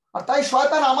salvation. আর তাই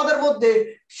শয়তান আমাদের মধ্যে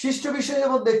খ্রিস্ট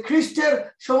বিশ্বাসীদের মধ্যে খ্রিস্টের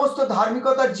সমস্ত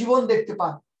ধার্মিকতার জীবন দেখতে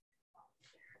পায়।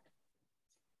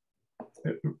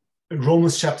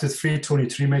 Romans chapter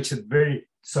 3:22 makes it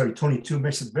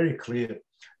very clear.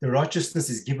 The righteousness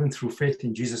is given through faith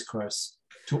in Jesus Christ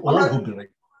to all who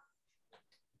believe.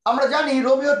 আমরা জানি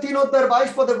রোমীয়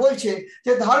 3:22 বলছে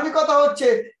যে ধার্মিকতা হচ্ছে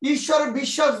ঈশ্বর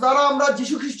বিশ্বাস দ্বারা আমরা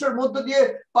যীশু খ্রিস্টের মধ্য দিয়ে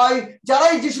পাই,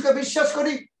 যারাই যীশুকে বিশ্বাস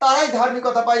করি তারাই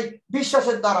ধার্মিকতা পাই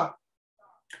বিশ্বাসের দ্বারা।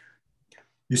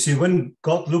 You see, when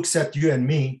God looks at you and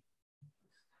me,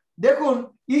 দেখুন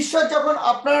ঈশ্বর যখন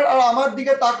আপনার আর আমার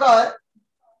দিকে তাকায়,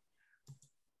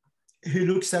 he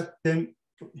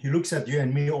looks at you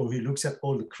and me, or he looks at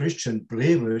all the Christian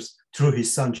believers through his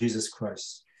son Jesus Christ.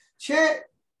 সে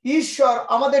ঈশ্বর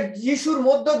আমাদের যিশুর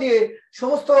মধ্য দিয়ে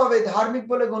সমস্তভাবে ধার্মিক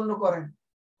বলে গণ্য করেন।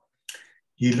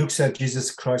 He looks at Jesus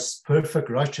Christ's perfect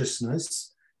righteousness.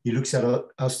 He looks at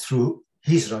us through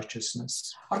his righteousness.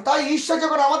 আর তাই ঈশ্বর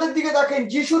যখন আমাদের দিকে দেখেন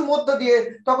যিশুর মধ্য দিয়ে,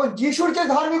 তখন যিশুর যে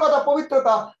ধার্মিকতা,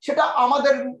 পবিত্রতা, সেটা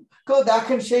আমাদেরকেও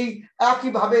দেখেন সেই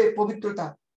একই ভাবে পবিত্রতা।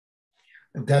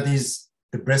 That is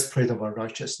the breastplate of our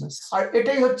righteousness. আর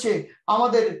এটাই হচ্ছে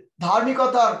আমাদের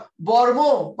ধার্মিকতার বর্ম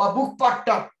বা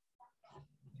বুকপাট্টা।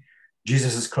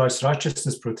 Jesus Christ's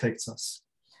righteousness protects us.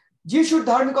 যিশুর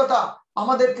ধার্মিকতা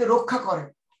আমাদেরকে রক্ষা করে।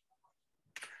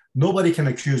 Nobody can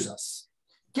accuse us.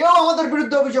 কেউ আমাদের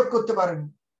বিরুদ্ধে অভিযোগ করতে পারে না।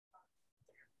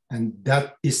 And that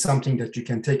is something that you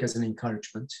can take as an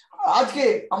encouragement. আজকে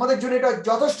আমাদের জন্য এটা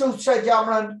যথেষ্ট উৎসাহ যে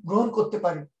আমরা গ্রহণ করতে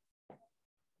পারি।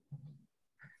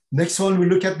 Next one, we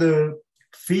look at the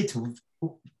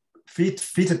feet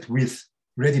fitted with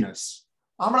readiness.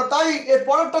 আমরা তাই এর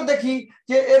পরেরটা দেখি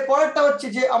যে এর পরেরটা হচ্ছে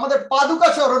যে আমাদের পাদুকা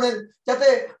চরণের যাতে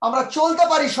আমরা চলতে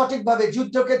পারি সঠিকভাবে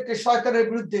যুদ্ধক্ষেত্রে শয়তানের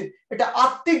বিরুদ্ধে, এটা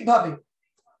আত্মিকভাবে।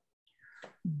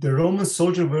 The Roman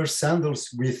soldier wear sandals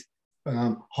with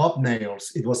hobnails.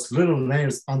 It was little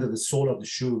nails under the sole of the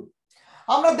shoe.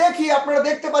 আমরা দেখি, আপনারা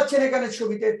দেখতে পাচ্ছেন এখানে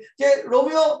ছবিতে, যে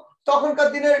রোমীয় তখনকার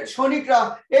দিনের সৈনিকরা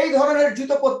এই ধরনের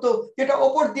জুতো পরতো যেটা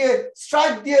ওপর দিয়ে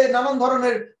স্ট্রাইপ দিয়ে নানান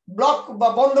ধরনের ব্লক বা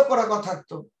বন্ধ করা কথা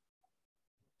থাকতো।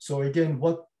 So again,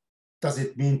 what does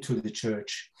it mean to the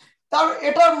church? তার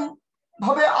এটা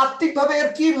ভাবে আত্মিকভাবে এর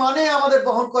কি মানে আমাদের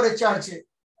বহন করে চার্চে?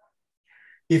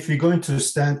 If we're going to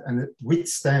stand and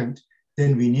withstand,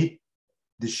 then we need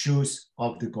the shoes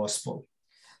of the gospel.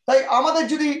 তাই আমাদের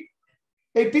যদি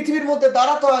এই পৃথিবীর মধ্যে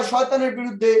দাঁড়াতে হয় শয়তানের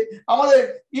বিরুদ্ধে, আমাদের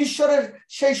ঈশ্বরের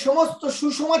সেই সমস্ত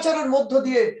সুসমাচারের মধ্য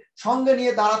দিয়ে সঙ্গে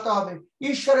নিয়ে দাঁড়াতে হবে,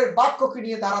 ঈশ্বরের বাক্যকে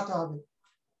নিয়ে দাঁড়াতে হবে।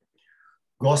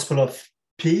 Gospel of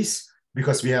peace,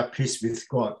 because we have peace with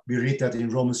God. We read that in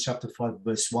Romans chapter 5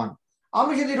 verse 1.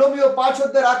 আমি যদি রোমীয় 5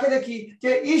 অধ্যায় রাখে দেখি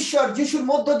যে ঈশ্বর যিশুর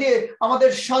মধ্য দিয়ে আমাদের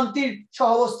শান্তির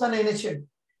সহাবস্থানে এনেছেন।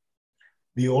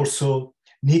 We also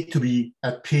need to be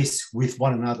at peace with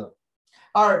one another.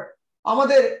 আর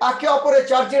আমাদের একে অপরের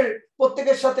চার্চের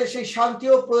প্রত্যেকের সাথে সেই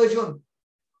শান্তিও প্রয়োজন।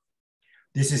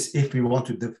 This is if we want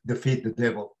to defeat the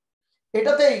devil.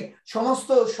 এটাতেই সমস্ত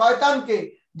শয়তানকে,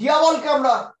 দিয়াবলকে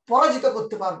আমরা পরাজিত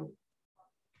করতে পারবো।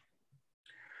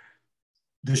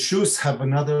 The shoes have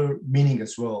another meaning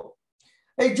as well.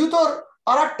 এই জুতোর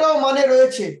আরেকটাও মানে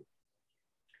রয়েছে।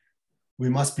 We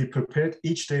must be prepared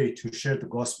each day to share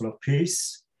the gospel of peace.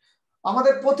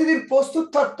 আমাদের প্রতিদিন প্রস্তুত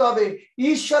থাকতে হবে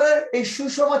ঈশ্বরের এই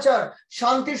সুসমাচার,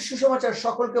 শান্তির সুসমাচার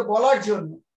সকলকে বলার জন্য।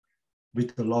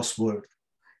 With the lost world.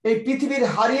 এই পৃথিবীর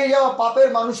হারিয়ে যাওয়া পাপের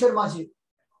মানুষের মাঝে।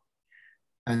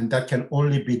 And that can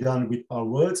only be done with our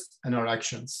words and our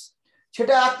actions.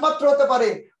 সেটা একমাত্র হতে পারে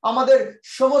আমাদের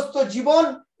সমস্ত জীবন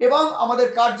এবং আমাদের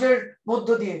কার্যের মধ্য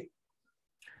দিয়ে।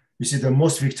 You see, the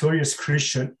most victorious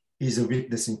Christian is a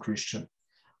witnessing Christian.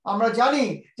 আমরা জানি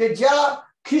যে যারা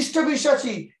খ্রিস্ট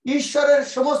বিশ্বাসী, ঈশ্বরের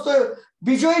সমস্ত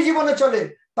বিজয়ী জীবনে চলে,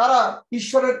 তারা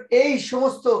ঈশ্বরের এই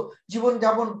সমস্ত জীবন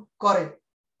যাপন করে।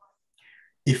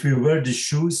 If we wear the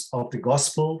shoes of the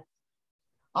gospel,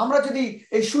 আমরা যদি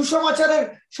এই সুসমাচারের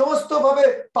সমস্ত ভাবে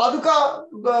পাদুকা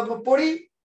পরি,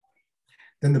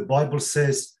 then the Bible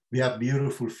says we have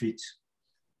beautiful feet.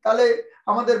 তাহলে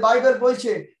আমাদের বাইবেল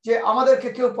বলছে যে আমাদেরকে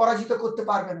কেউ পরাজিত করতে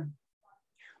পারবে না।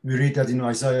 We read that in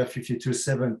Isaiah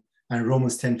 52:7 and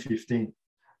Romans 10:15.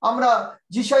 আমরা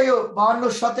যিশাইয়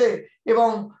 52:7 এবং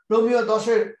রোমীয়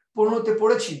 10:15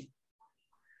 পড়েছি।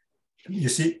 You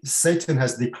see, Satan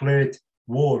has declared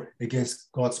war against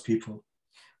God's people.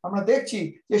 আমরা দেখছি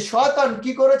যে শয়তান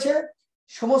কি করেছে,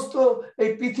 সমস্ত এই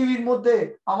পৃথিবীর মধ্যে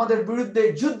আমাদের বিরুদ্ধে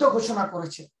যুদ্ধ ঘোষণা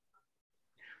করেছে।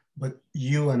 But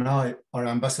you and I are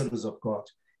ambassadors of God.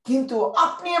 কিন্তু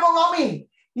আপনি এবং আমি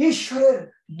ঈশ্বরের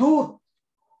দূত।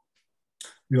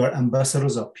 We are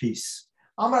ambassadors of peace.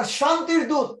 আমরা শান্তির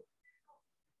দূত।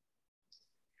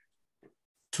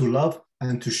 To love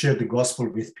and to share the gospel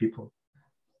with people.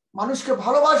 মানুষকে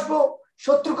ভালোবাসবো,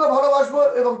 শত্রুকে ভালোবাসবো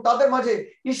এবং তাদের মাঝে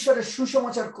ঈশ্বরের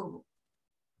সুসমাচার করব।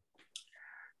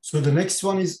 So the next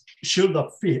one is shield of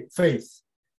faith.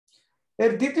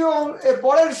 এর দ্বিতীয় এর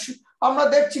পরের আমরা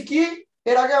দেখছি কি,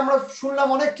 এর আগে আমরা শুনলাম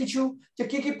অনেক কিছু যে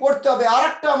কি কি পড়তে হবে।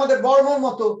 আরেকটা আমাদের বর্মর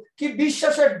মতো কি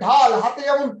বিশ্বাসের ঢাল, হাতে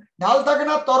যেমন ঢাল থাকে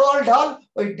না, তরোয়াল ঢাল,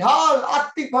 ওই ঢাল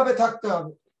আত্মিকভাবে থাকতে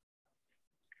হবে।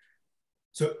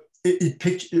 So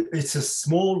it's a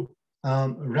small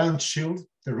round shield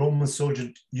the Roman soldier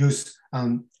used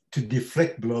to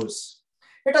deflect blows.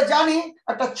 এটা জানি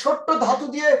একটা ছোট্ট ধাতু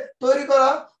দিয়ে তৈরি করা,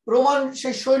 রোমান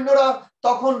সেই সৈন্যরা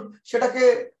তখন সেটাকে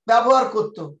ব্যবহার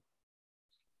করত।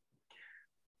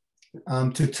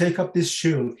 To take up this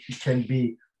shield, it can be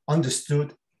understood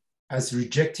as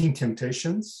rejecting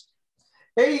temptations.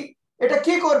 এটা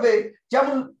কি করবে,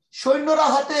 যেমন সৈন্যরা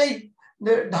হাতে এই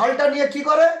ঢালটা নিয়ে কি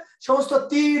করে, সমস্ত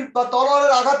তীর বা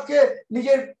তলোয়ারের আঘাতকে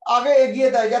নিজের আগে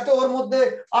এগিয়ে দেয় যাতে ওর মধ্যে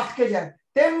আটকে যায়।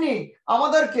 তেমনি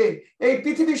আমাদেরকে এই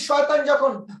পৃথিবীর শয়তান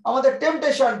যখন আমাদের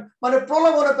টেম্পটেশন মানে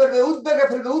প্রলোভনে ফেলবে, উদ্বেগে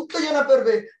ফেলবে, উত্তেজনা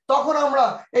ফেলবে, তখন আমরা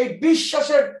এই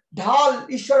বিশ্বাসের ঢাল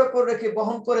ঈশ্বরের উপর রেখে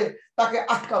বহন করে তাকে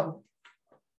আটকাবো।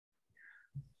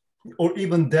 Or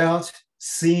even doubt,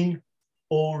 sin,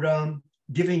 or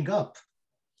giving up.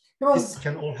 This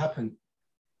can all happen.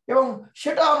 এবং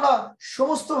সেটা আমরা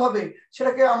সমস্তভাবে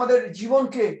সেটাকে আমাদের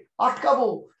জীবনকে আটকাবো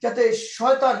যাতে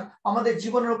শয়তান আমাদের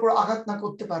জীবনের উপর আঘাত না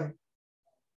করতে পারে।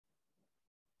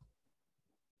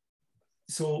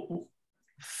 So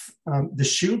the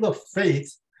shield of faith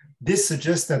this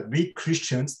suggests that we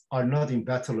Christians are not in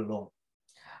battle alone.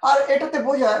 আর এটাতে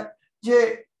বোঝায় যে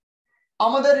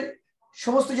আমাদের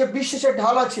সমস্ত যে বিশ্বাসের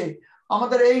ঢাল আছে,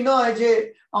 আমাদের এই নয় যে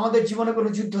আমাদের জীবনে কোনো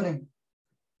যুদ্ধ নেই।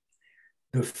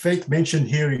 The faith mentioned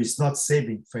here is not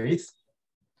saving faith.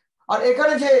 আর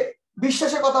এখানে যে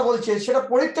বিশ্বাসের কথা বলছে সেটা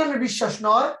পরিত্রাণের বিশ্বাস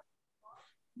নয়,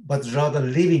 but rather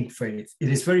living faith. It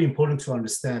is very important to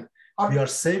understand we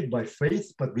are saved by faith,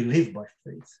 but we live by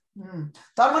faith.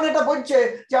 তার মানে এটা বলছে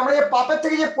যে আমরা যে পাপের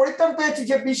থেকে যে পরিত্রাণ পেয়েছি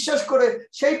যে বিশ্বাস করে,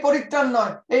 সেই পরিত্রাণ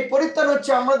নয়, এই পরিত্রাণ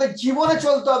হচ্ছে আমাদের জীবনে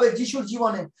চলতে হবে যিশুর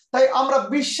জীবনে। তাই আমরা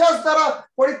বিশ্বাস দ্বারা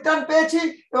পরিত্রাণ পেয়েছি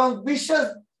এবং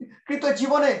বিশ্বাসকৃত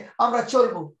জীবনে আমরা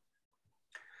চলবো।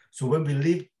 So when we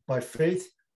live by faith,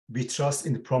 we trust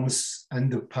in the promise and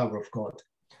the power of God.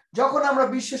 যখন আমরা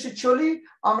বিশ্বাসে চলি,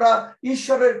 আমরা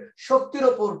ঈশ্বরের শক্তির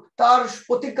উপর, তার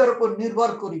প্রতিজ্ঞার উপর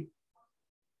নির্ভর করি।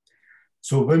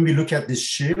 So when we look at this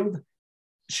shield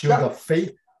of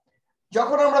faith,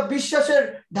 যখন আমরা বিশ্বাসের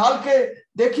ঢালকে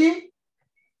দেখি,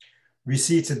 we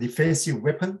see it's a defensive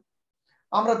weapon.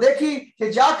 আমরা দেখি যে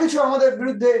যা কিছু আমাদের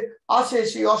বিরুদ্ধে আছে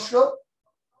সেই অস্ত্র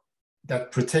that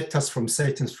protect us from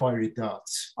Satan's fiery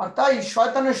darts. আর তাই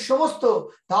শয়তানের সমস্ত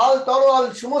ঢাল তলোয়ার,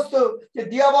 সমস্ত যে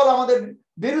দিয়াবল আমাদের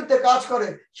বিরুদ্ধে কাজ করে,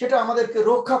 সেটা আমাদেরকে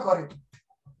রক্ষা করে।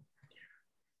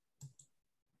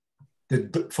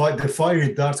 The fiery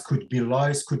darts could be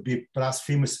lies, could be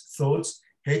blasphemous thoughts,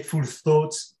 hateful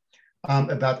thoughts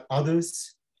about others.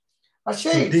 আর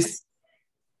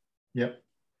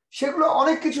সেগুলো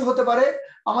অনেক কিছু হতে পারে,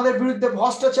 আমাদের বিরুদ্ধে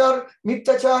ভ্রষ্টাচার,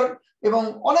 মিথ্যাচার এবং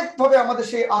অনেকভাবে আমাদের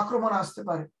সেই আক্রমণ আসতে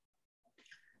পারে।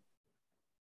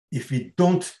 If we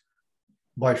don't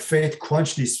by faith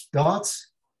quench these darts,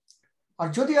 আর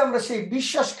যদি আমরা সেই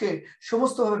বিশ্বাসকে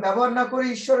সমস্তভাবে ব্যবহার না করি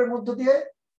ঈশ্বরের মধ্য দিয়ে,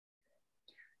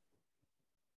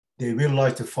 they will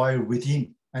light a fire within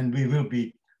and we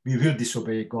will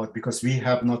disobey God because we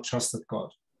have not trusted God.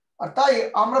 আর তাই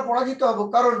আমরা পরাজিত হব,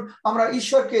 কারণ আমরা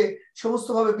ঈশ্বরকে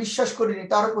সমস্তভাবে বিশ্বাস করিনি,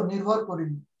 তার উপর নির্ভর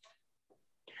করিনি।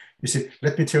 You see,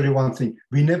 let me tell you one thing.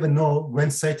 We never know when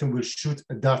Satan will shoot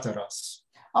a dart at us.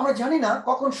 আমরা জানি না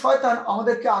কখন শয়তান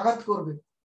আমাদেরকে আঘাত করবে।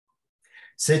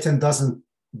 Satan doesn't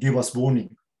give us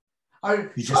warning. আর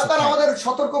শয়তান আমাদের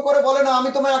সতর্ক করে বলে না আমি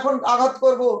তোমায় এখন আঘাত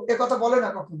করব, এ কথা বলে না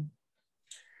কখনো।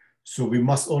 So we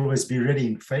must always be ready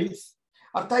in faith.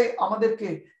 আর তাই আমাদেরকে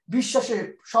বিশ্বাসে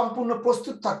সম্পূর্ণ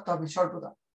প্রস্তুত থাকতে হবে সর্বদা।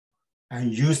 And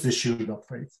use the shield of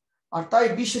faith. আর তাই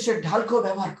বিশ্বাসের ঢালকেও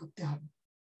ব্যবহার করতে হবে।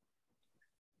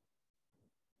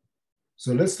 So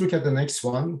let's look at the next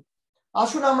one.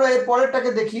 আসুন আমরা এর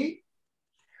পরেরটাকে দেখি,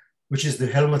 which is the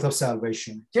helmet of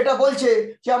salvation. যেটা বলছে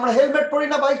যে আমরা হেলমেট পরি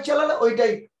না বাইক চালালে,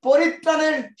 ওইটাই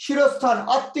পরিত্রাণের শিরস্থান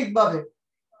আত্মিকভাবে।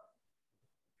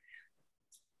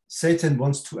 Satan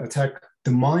wants to attack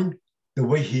the mind the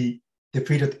way he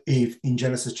defeated Eve in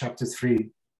Genesis chapter 3.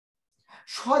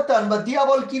 শয়তান বা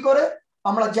দিয়াবল কি করে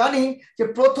আমরা জানি যে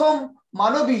প্রথম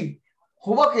মানবী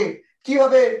হওয়াকে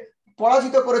কিভাবে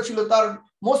পরাজিত করেছিল, তার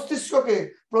মস্তিষ্ককে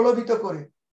প্রলোভিত করে।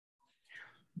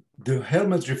 The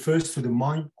helmet refers to the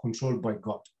mind controlled by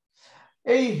God.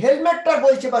 এই হেলমেটটা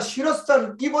বলছে বা শিরস্থান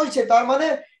কি বলছে, তার মানে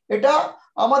এটা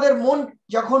আমাদের মন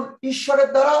যখন ঈশ্বরের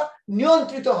দ্বারা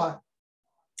নিয়ন্ত্রিত হয়।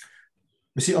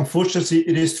 You see, unfortunately,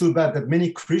 it is too bad that many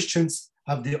Christians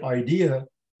have the idea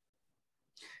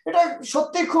এটা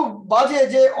সত্যি খুব বাজে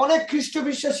যে অনেক খ্রিস্ট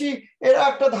বিশ্বাসী এরা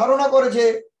একটা ধারণা করে যে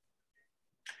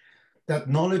that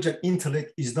knowledge and intellect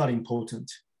is not important.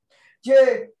 যে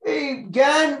এই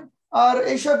জ্ঞান আর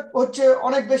এইসব হচ্ছে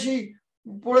অনেক বেশি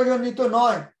প্রয়োজনীয়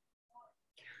নয়।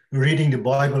 Reading the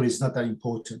Bible is not that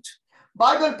important.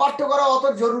 Bible পাঠ্য করা অত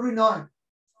জরুরি নয়।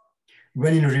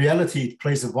 When in reality it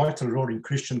plays a vital role in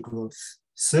Christian growth,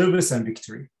 service and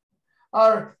victory.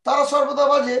 আর তারা সর্বদা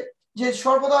বাজে যে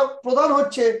সর্বদা প্রধান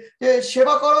হচ্ছে যে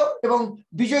সেবা করো এবং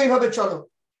বিজয়ীভাবে চলো।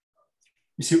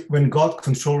 You see, when God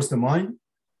controls the mind,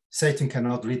 Satan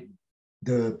cannot lead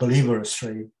the believer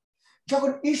astray.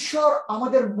 যখন ঈশ্বর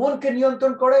আমাদের মনকে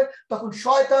নিয়ন্ত্রণ করে, তখন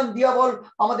শয়তান দিয়াবল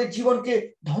আমাদের জীবনকে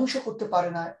ধ্বংস করতে পারে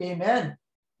না। Amen.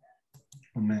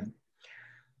 Amen.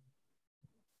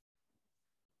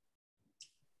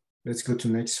 Let's go to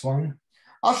next one.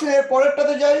 আসুন এর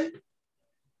পরেরটাতে যাই।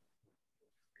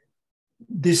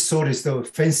 This sword is the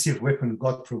offensive weapon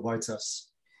God provides us.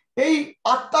 এই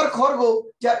আত্মার খড়গ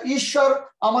যা ঈশ্বর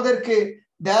আমাদেরকে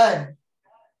দেন।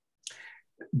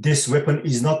 This weapon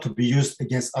is not to be used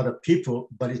against other people,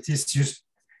 but it is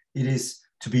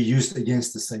to be used against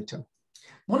the Satan.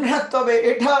 মনে রাখতে হবে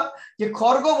এটা যে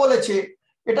খড়গ বলেছে,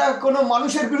 এটা কোনো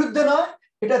মানুষের বিরুদ্ধে নয়,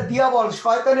 এটা দিয়াবল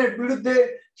শয়তানের বিরুদ্ধে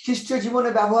খ্রিস্টীয় জীবনে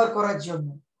ব্যবহার করার জন্য।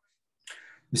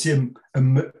 You see,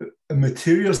 a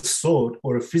material sword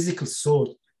or a physical sword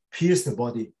pierces the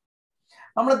body.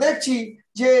 আমরা দেখছি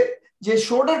যে যে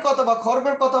সোর্ডের কথা বা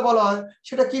খড়গের কথা বলা হয়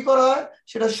সেটা কি করা হয়,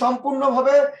 সেটা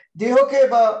সম্পূর্ণভাবে দেহকে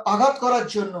বা আঘাত করার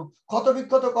জন্য,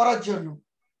 ক্ষতবিক্ষত করার জন্য।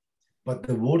 But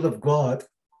the word of God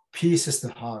pierces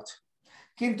the heart.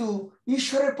 কিন্তু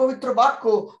ঈশ্বরের পবিত্র বাক্য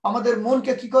আমাদের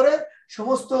মনকে কি করে,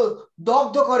 সমস্ত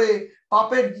দগ্ধ করে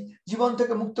পাপের জীবন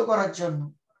থেকে মুক্ত করার জন্য।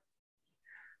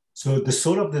 So the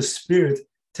sword of the Spirit,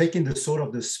 taking the sword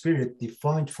of the Spirit,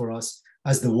 defined for us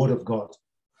as the word of God.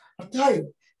 তাই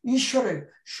ঈশ্বরের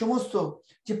সমস্ত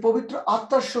যে পবিত্র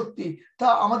আত্মার শক্তি তা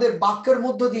আমাদের বাক্যের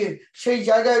মধ্য দিয়ে সেই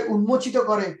জায়গায় উন্মোচিত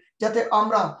করে যাতে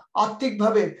আমরা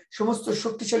আত্মিকভাবে সমস্ত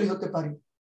শক্তিশালী হতে পারি।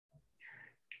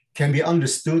 Can be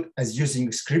understood as using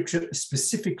scripture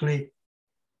specifically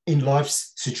in life's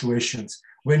situations,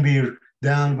 when we're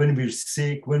down, when we're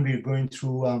sick, when we're going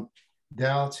through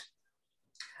doubt.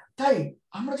 তাই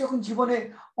আমরা যখন জীবনে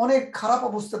অনেক খারাপ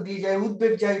অবস্থা দিয়ে যাই,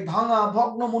 উদ্বেগ যাই, ভাঙা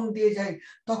ভগ্ন মন দিয়ে যাই,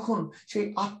 তখন সেই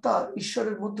আত্মা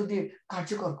ঈশ্বরের মধ্য দিয়ে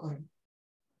কার্যকর করেন।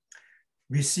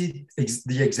 We see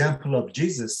the example of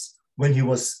Jesus when he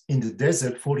was in the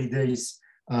desert 40 days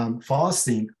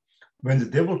fasting. When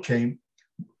the devil came,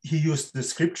 he used the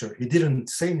scripture. He didn't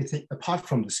say anything apart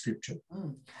from the scripture.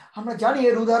 আমরা জানি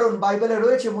এর উদাহরণ বাইবেলে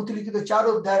রয়েছে, মথিলিখিত 4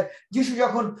 অধ্যায়। যিশু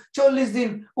যখন 40 দিন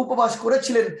উপবাস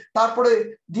করেছিলেন, তারপরে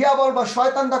দিয়াবল বা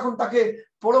শয়তান যখন তাকে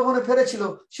প্রলোভনে ফেলেছিল,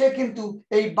 সে কিন্তু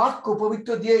এই বাক্য পবিত্র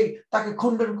দিয়েই তাকে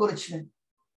খণ্ডন করেছিলেন।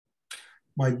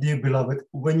 My dear beloved,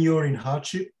 when you're in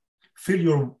hardship, fill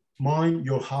your mind,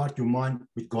 your heart, your mind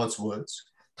with God's words.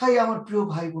 তাই আমার প্রিয়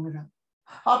ভাই বোনেরা,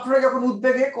 আপনারা যখন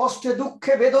উদ্বেগে, কষ্টে,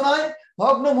 দুঃখে, বেদনায়,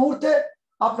 ভগ্ন মুহূর্তে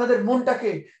আপনাদের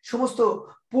মনটাকে সমস্ত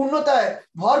পূর্ণতায়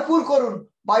ভরপুর করুন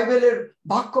বাইবেলের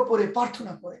বাক্য পড়ে,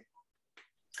 প্রার্থনা করে।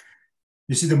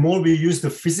 You see, the more we use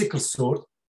the physical sword,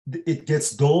 it gets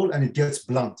dull and it gets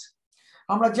blunt.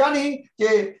 আমরা জানি যে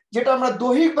যেটা আমরা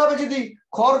দৈহিকভাবে যদি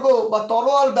খড়গ বা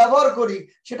তলোয়ার ব্যবহার করি,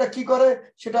 সেটা কি করে,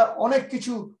 সেটা অনেক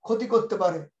কিছু ক্ষতি করতে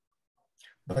পারে।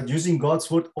 But using God's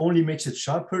word only makes it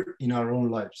sharper in our own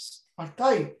lives. আর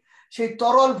তাই সেই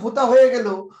তরল ভোঁতা হয়ে গেল,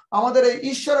 আমাদের এই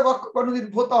ঈশ্বরের বাক্য কোনোদিন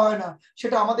ভোঁতা হয় না।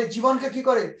 সেটা আমাদের জীবনকে কি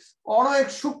করে, অনেক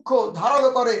সূক্ষ্ম ধারালো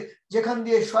করে, যেখান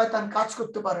দিয়ে শয়তান কাজ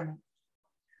করতে পারে না।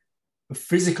 A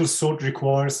physical sword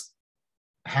requires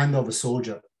hand of a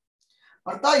soldier.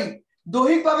 আর তাই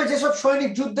দৈহিকভাবে যেসব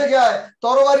সৈনিক যুদ্ধে যায়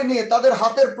তরবারি নিয়ে, তাদের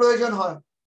হাতের প্রয়োজন হয়।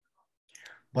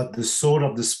 But the sword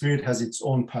of the Spirit has its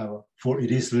own power, for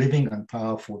it is living and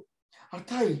powerful. আর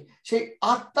তাই সেই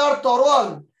আত্মার তরোয়াল,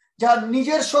 যার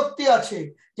নিজের শক্তি আছে,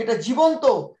 যেটা জীবন্ত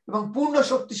এবং পূর্ণ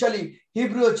শক্তিশালী,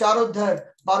 হিব্রু 4 অধ্যায়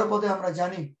 12 পদে আমরা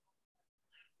জানি।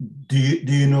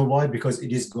 Do you know why? Because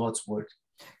it is God's word.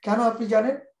 কেন আপনি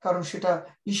জানেন? কারণ সেটা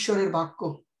ঈশ্বরের বাক্য।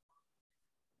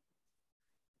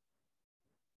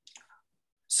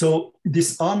 So this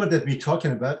armor that we're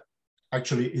talking about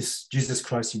actually is Jesus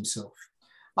Christ himself.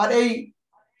 আর এই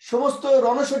সমস্ত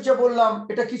রণসজ্জা বললাম,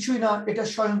 এটা কিছুই না, এটা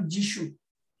স্বয়ং যিশু।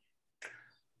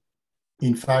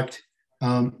 In fact,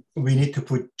 we need to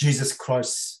put Jesus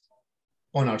Christ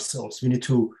on ourselves. We need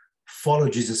to follow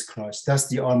Jesus Christ. That's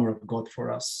the armor of God for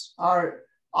us. আর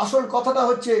আসল কথাটা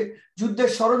হচ্ছে, যুদ্ধের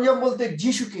সরঞ্জাম বলতে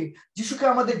যিশুকে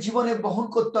আমাদের জীবনে বহন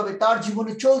করতে হবে, তার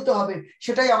জীবনে চলতে হবে,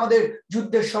 সেটাই আমাদের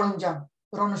যুদ্ধের সরঞ্জাম,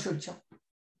 রণসজ্জা।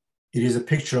 It is a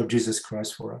picture of Jesus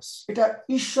Christ for us. এটা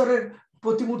ঈশ্বরের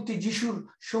প্রতিমূর্তি, যিশুর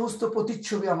সমস্ত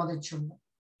প্রতিচ্ছবি আমাদের জন্য।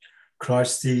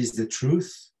 Christ is the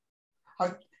truth. আর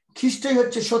খ্রিস্টই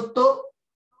হচ্ছে সত্য।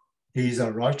 He is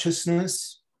our righteousness.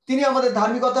 তিনি আমাদের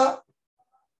ধার্মিকতা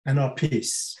and our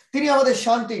peace. তিনি আমাদের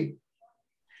শান্তি।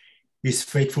 His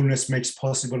faithfulness makes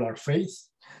possible our faith.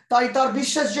 তাই তার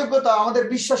বিশ্বাসযোগ্যতা আমাদের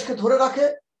বিশ্বাসকে ধরে রাখে।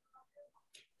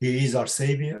 He is our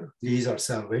savior. He is our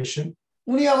salvation.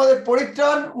 উনি আমাদের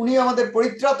পরিত্রাণ, উনি আমাদের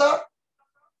পরিত্রাতা।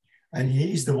 And he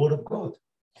is the word of God.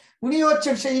 উনি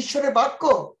হচ্ছেন সেই ঈশ্বরের বাক্য।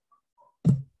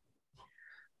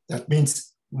 That means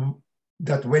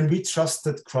that when we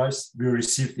trusted Christ, we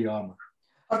received the armor.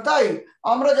 আর তাই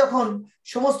আমরা যখন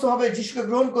সমস্তভাবে যিশুকে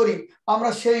গ্রহণ করি,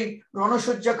 আমরা সেই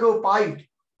রণসজ্জাকেও পাই।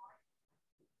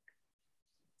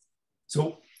 So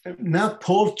now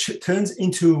Paul turns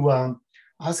into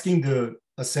asking the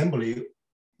assembly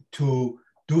to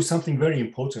do something very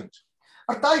important.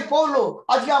 আর তাই পৌল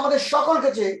আজকে আমাদের সকল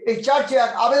কাছে এই চার্চে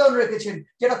এক আবেদন রেখেছেন,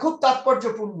 যেটা খুব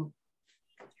তাৎপর্যপূর্ণ।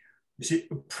 You see,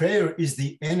 prayer is the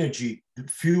energy, the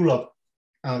fuel of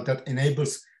that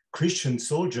enables Christian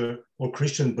soldier or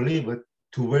Christian believer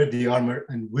to wear the armor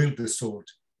and wield the sword.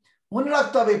 মনে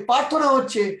রাখতে হবে, প্রার্থনা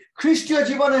হচ্ছে খ্রিস্টীয়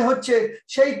জীবনে হচ্ছে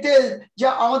সেই তেল যা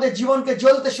আমাদের জীবনকে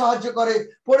জ্বলতে সাহায্য করে,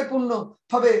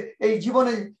 পরিপূর্ণভাবে এই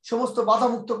জীবনে সমস্ত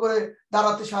বাধামুক্ত করে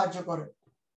দাঁড়াতে সাহায্য করে।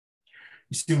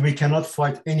 You see, we cannot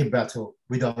fight any battle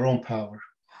with our own power.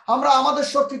 আমরা আমাদের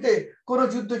শক্তিতে কোনো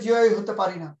যুদ্ধ জয়ী হতে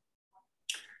পারি না।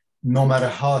 No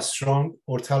matter how strong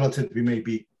or talented we may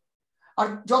be. আর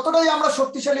যতটাই আমরা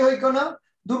শক্তিশালী হই কেন,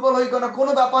 দুর্বল হই কেন,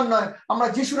 কোনো ব্যাপার নয়, আমরা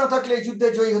যিশু না থাকলে এই যুদ্ধে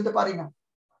জয়ী হতে পারি না।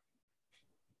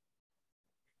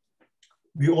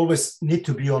 We always need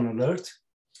to be on alert.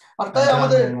 আর তাই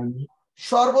আমাদের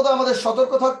সর্বদা আমাদের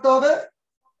সতর্ক থাকতে হবে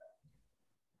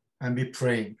and be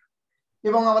praying.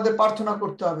 এবং আমাদের প্রার্থনা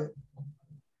করতে হবে।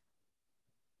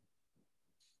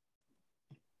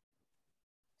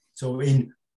 So in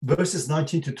verses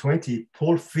 19 to 20,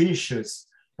 Paul finishes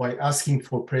by asking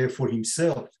for prayer for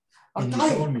himself in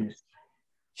his own ministry.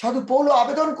 সাধু পৌল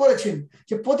আবেদন করেছেন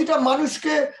যে প্রতিটা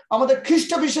মানুষকে, আমাদের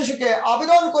খ্রিস্ট বিশ্বাসীকে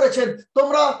আবেদন করেছেন,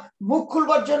 তোমরা মুখ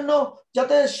খুলবার জন্য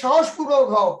যাতে সাহসপূর্বক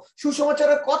হও,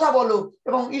 সুসমাচারের কথা বলো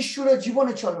এবং ঈশ্বরের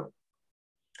জীবনে চলো।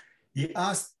 He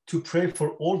asked to pray for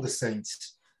all the saints.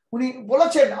 উনি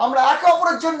বলেছেন আমরা একে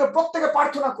অপরের জন্য প্রত্যেকে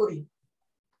প্রার্থনা করি।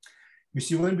 You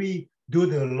see, when we do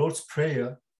the Lord's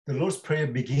Prayer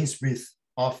begins with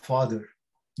our Father,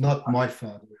 not my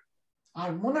Father. আর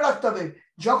মনে রাখতে হবে,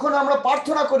 যখন আমরা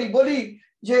প্রার্থনা করি, বলি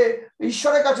যে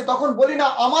ঈশ্বরের কাছে, তখন বলি না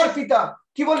আমার পিতা,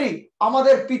 কি বলি?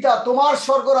 আমাদের পিতা, তোমার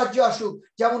স্বর্গরাজ্য আসুক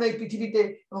যেমন এই পৃথিবীতে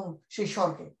এবং সেই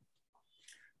স্বর্গে।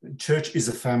 Church is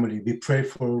a family. We pray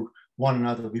for one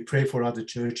another. We pray for other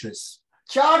churches.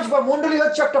 Church বা মণ্ডলী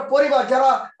হচ্ছে একটা পরিবার,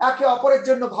 যারা একে অপরের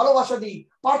জন্য ভালোবাসা দিই,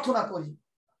 প্রার্থনা করি।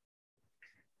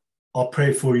 I'll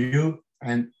pray for you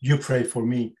and you pray for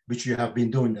me, which you have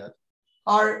been doing that.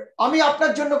 আর আমি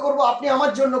আপনার জন্য করব, আপনি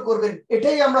আমার জন্য করবেন,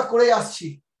 এটাই আমরা করে আসছি।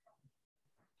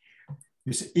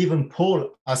 You see, even Paul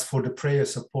asked for the prayer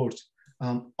support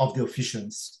of the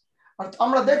Ephesians. আর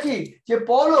আমরা দেখি যে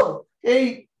পৌলও এই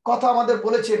কথা আমাদের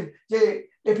বলেছেন যে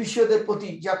এফিসীয়দের প্রতি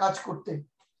যা কাজ করতে।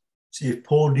 See, if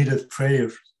Paul needed prayer,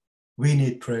 we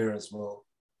need prayer as well.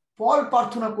 পল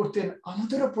প্রার্থনা করতেন,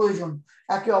 আমাদেরও প্রয়োজন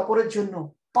একে অপরের জন্য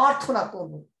প্রার্থনা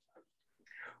করব।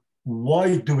 Why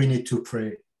do we need to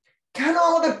pray? কেন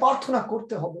আমাদের প্রার্থনা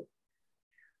করতে হবে?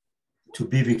 To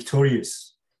be victorious.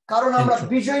 কারণ আমরা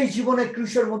বিজয়ী জীবনে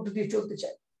ক্রুশের মধ্য দিয়ে চলতে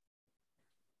চাই।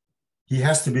 He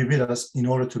has to be with us in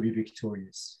order to be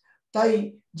victorious. তাই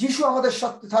যিশু আমাদের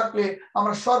সাথে থাকলে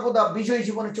আমরা সর্বদা বিজয়ী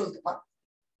জীবনে চলতে পারি।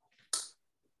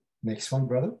 Next one,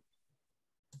 brother.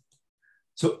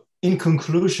 So in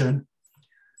conclusion,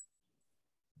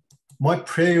 my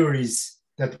prayer is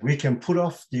that we can put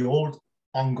off the old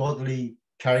ungodly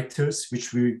characters which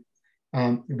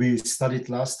we studied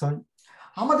last time.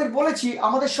 আমাদের বলেছি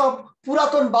আমাদের সব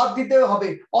পুরাতন বাদ দিতে হবে,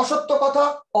 অসত্য কথা,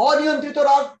 অনিয়ন্ত্রিত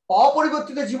রাগ,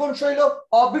 অপরিবর্তিত জীবনশৈলী,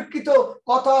 অবিকৃত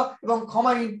কথা এবং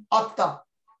ক্ষমাহীন আত্মা।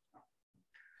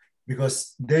 Because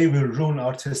they will ruin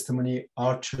our testimony,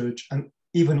 our church, and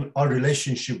even our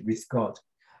relationship with God.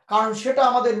 কারণ সেটা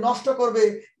আমাদের নষ্ট করবে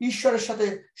ঈশ্বরের সাথে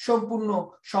সম্পূর্ণ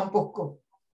সম্পর্ক।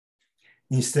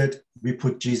 Instead, we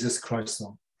put Jesus Christ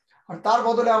on. আর তার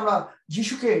বদলে আমরা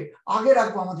যিশুকে আগে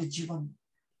রাখবো আমাদের জীবনে।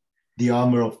 The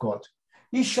armor of God.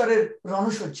 ঈশ্বরের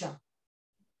রণসজ্জা।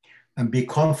 And be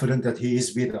confident that he is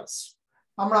with us.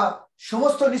 আমরা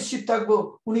সমস্ত নিশ্চিত থাকবো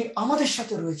উনি আমাদের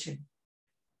সাথে রয়েছেন।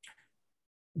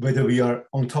 Whether we are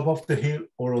on top of the hill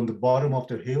or on the bottom of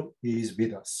the hill, he is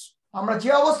with us. আমরা যে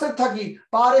অবস্থায় থাকি,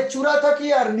 পাহাড়ের চূড়ায় থাকি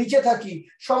আর নিচে থাকি,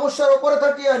 সমস্যার উপরে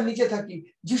থাকি আর নিচে থাকি,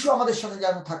 যিশু আমাদের সাথে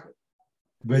যেন থাকে।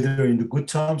 Whether in the good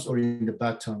times or in the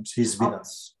bad times, he is with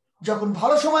us. যখন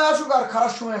ভালো সময় আসুক আর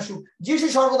খারাপ সময় আসুক, যিশু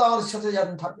সর্বদা আমাদের সাথে যেন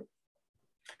থাকে।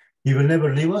 He will never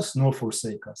leave us nor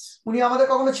forsake us. উনি আমাদের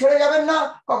কখনো ছেড়ে যাবেন না,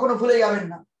 কখনো ভুলে যাবেন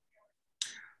না।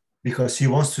 Because he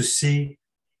wants to see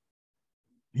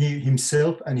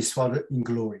himself and his Father in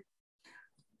glory.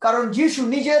 কারণ যিশু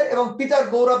নিজের এবং পিতার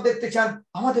গৌরব দেখতে চান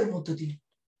আমাদের মধ্য দিয়ে।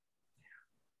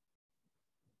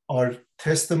 Our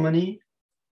testimony,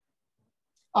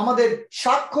 আমাদের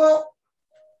সাক্ষ্য,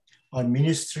 our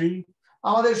ministry,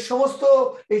 আমাদের সমস্ত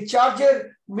এই চার্চের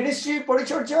মিনিস্ট্রি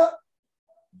পরিচর্যা,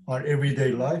 our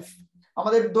everyday life,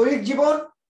 আমাদের দৈনিক জীবন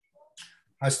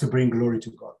has to bring glory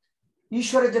to God.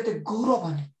 ঈশ্বরের যাতে গৌরব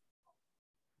আনে।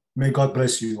 May God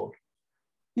bless you all.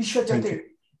 ঈশ্বর যাতে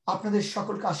আপনাদের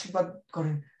সকলকে আশীর্বাদ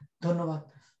করেন। ধন্যবাদ।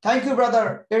 Thank you, brother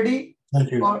Eddie. Thank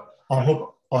you.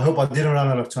 I hope I didn't run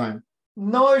out of time.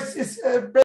 No, it's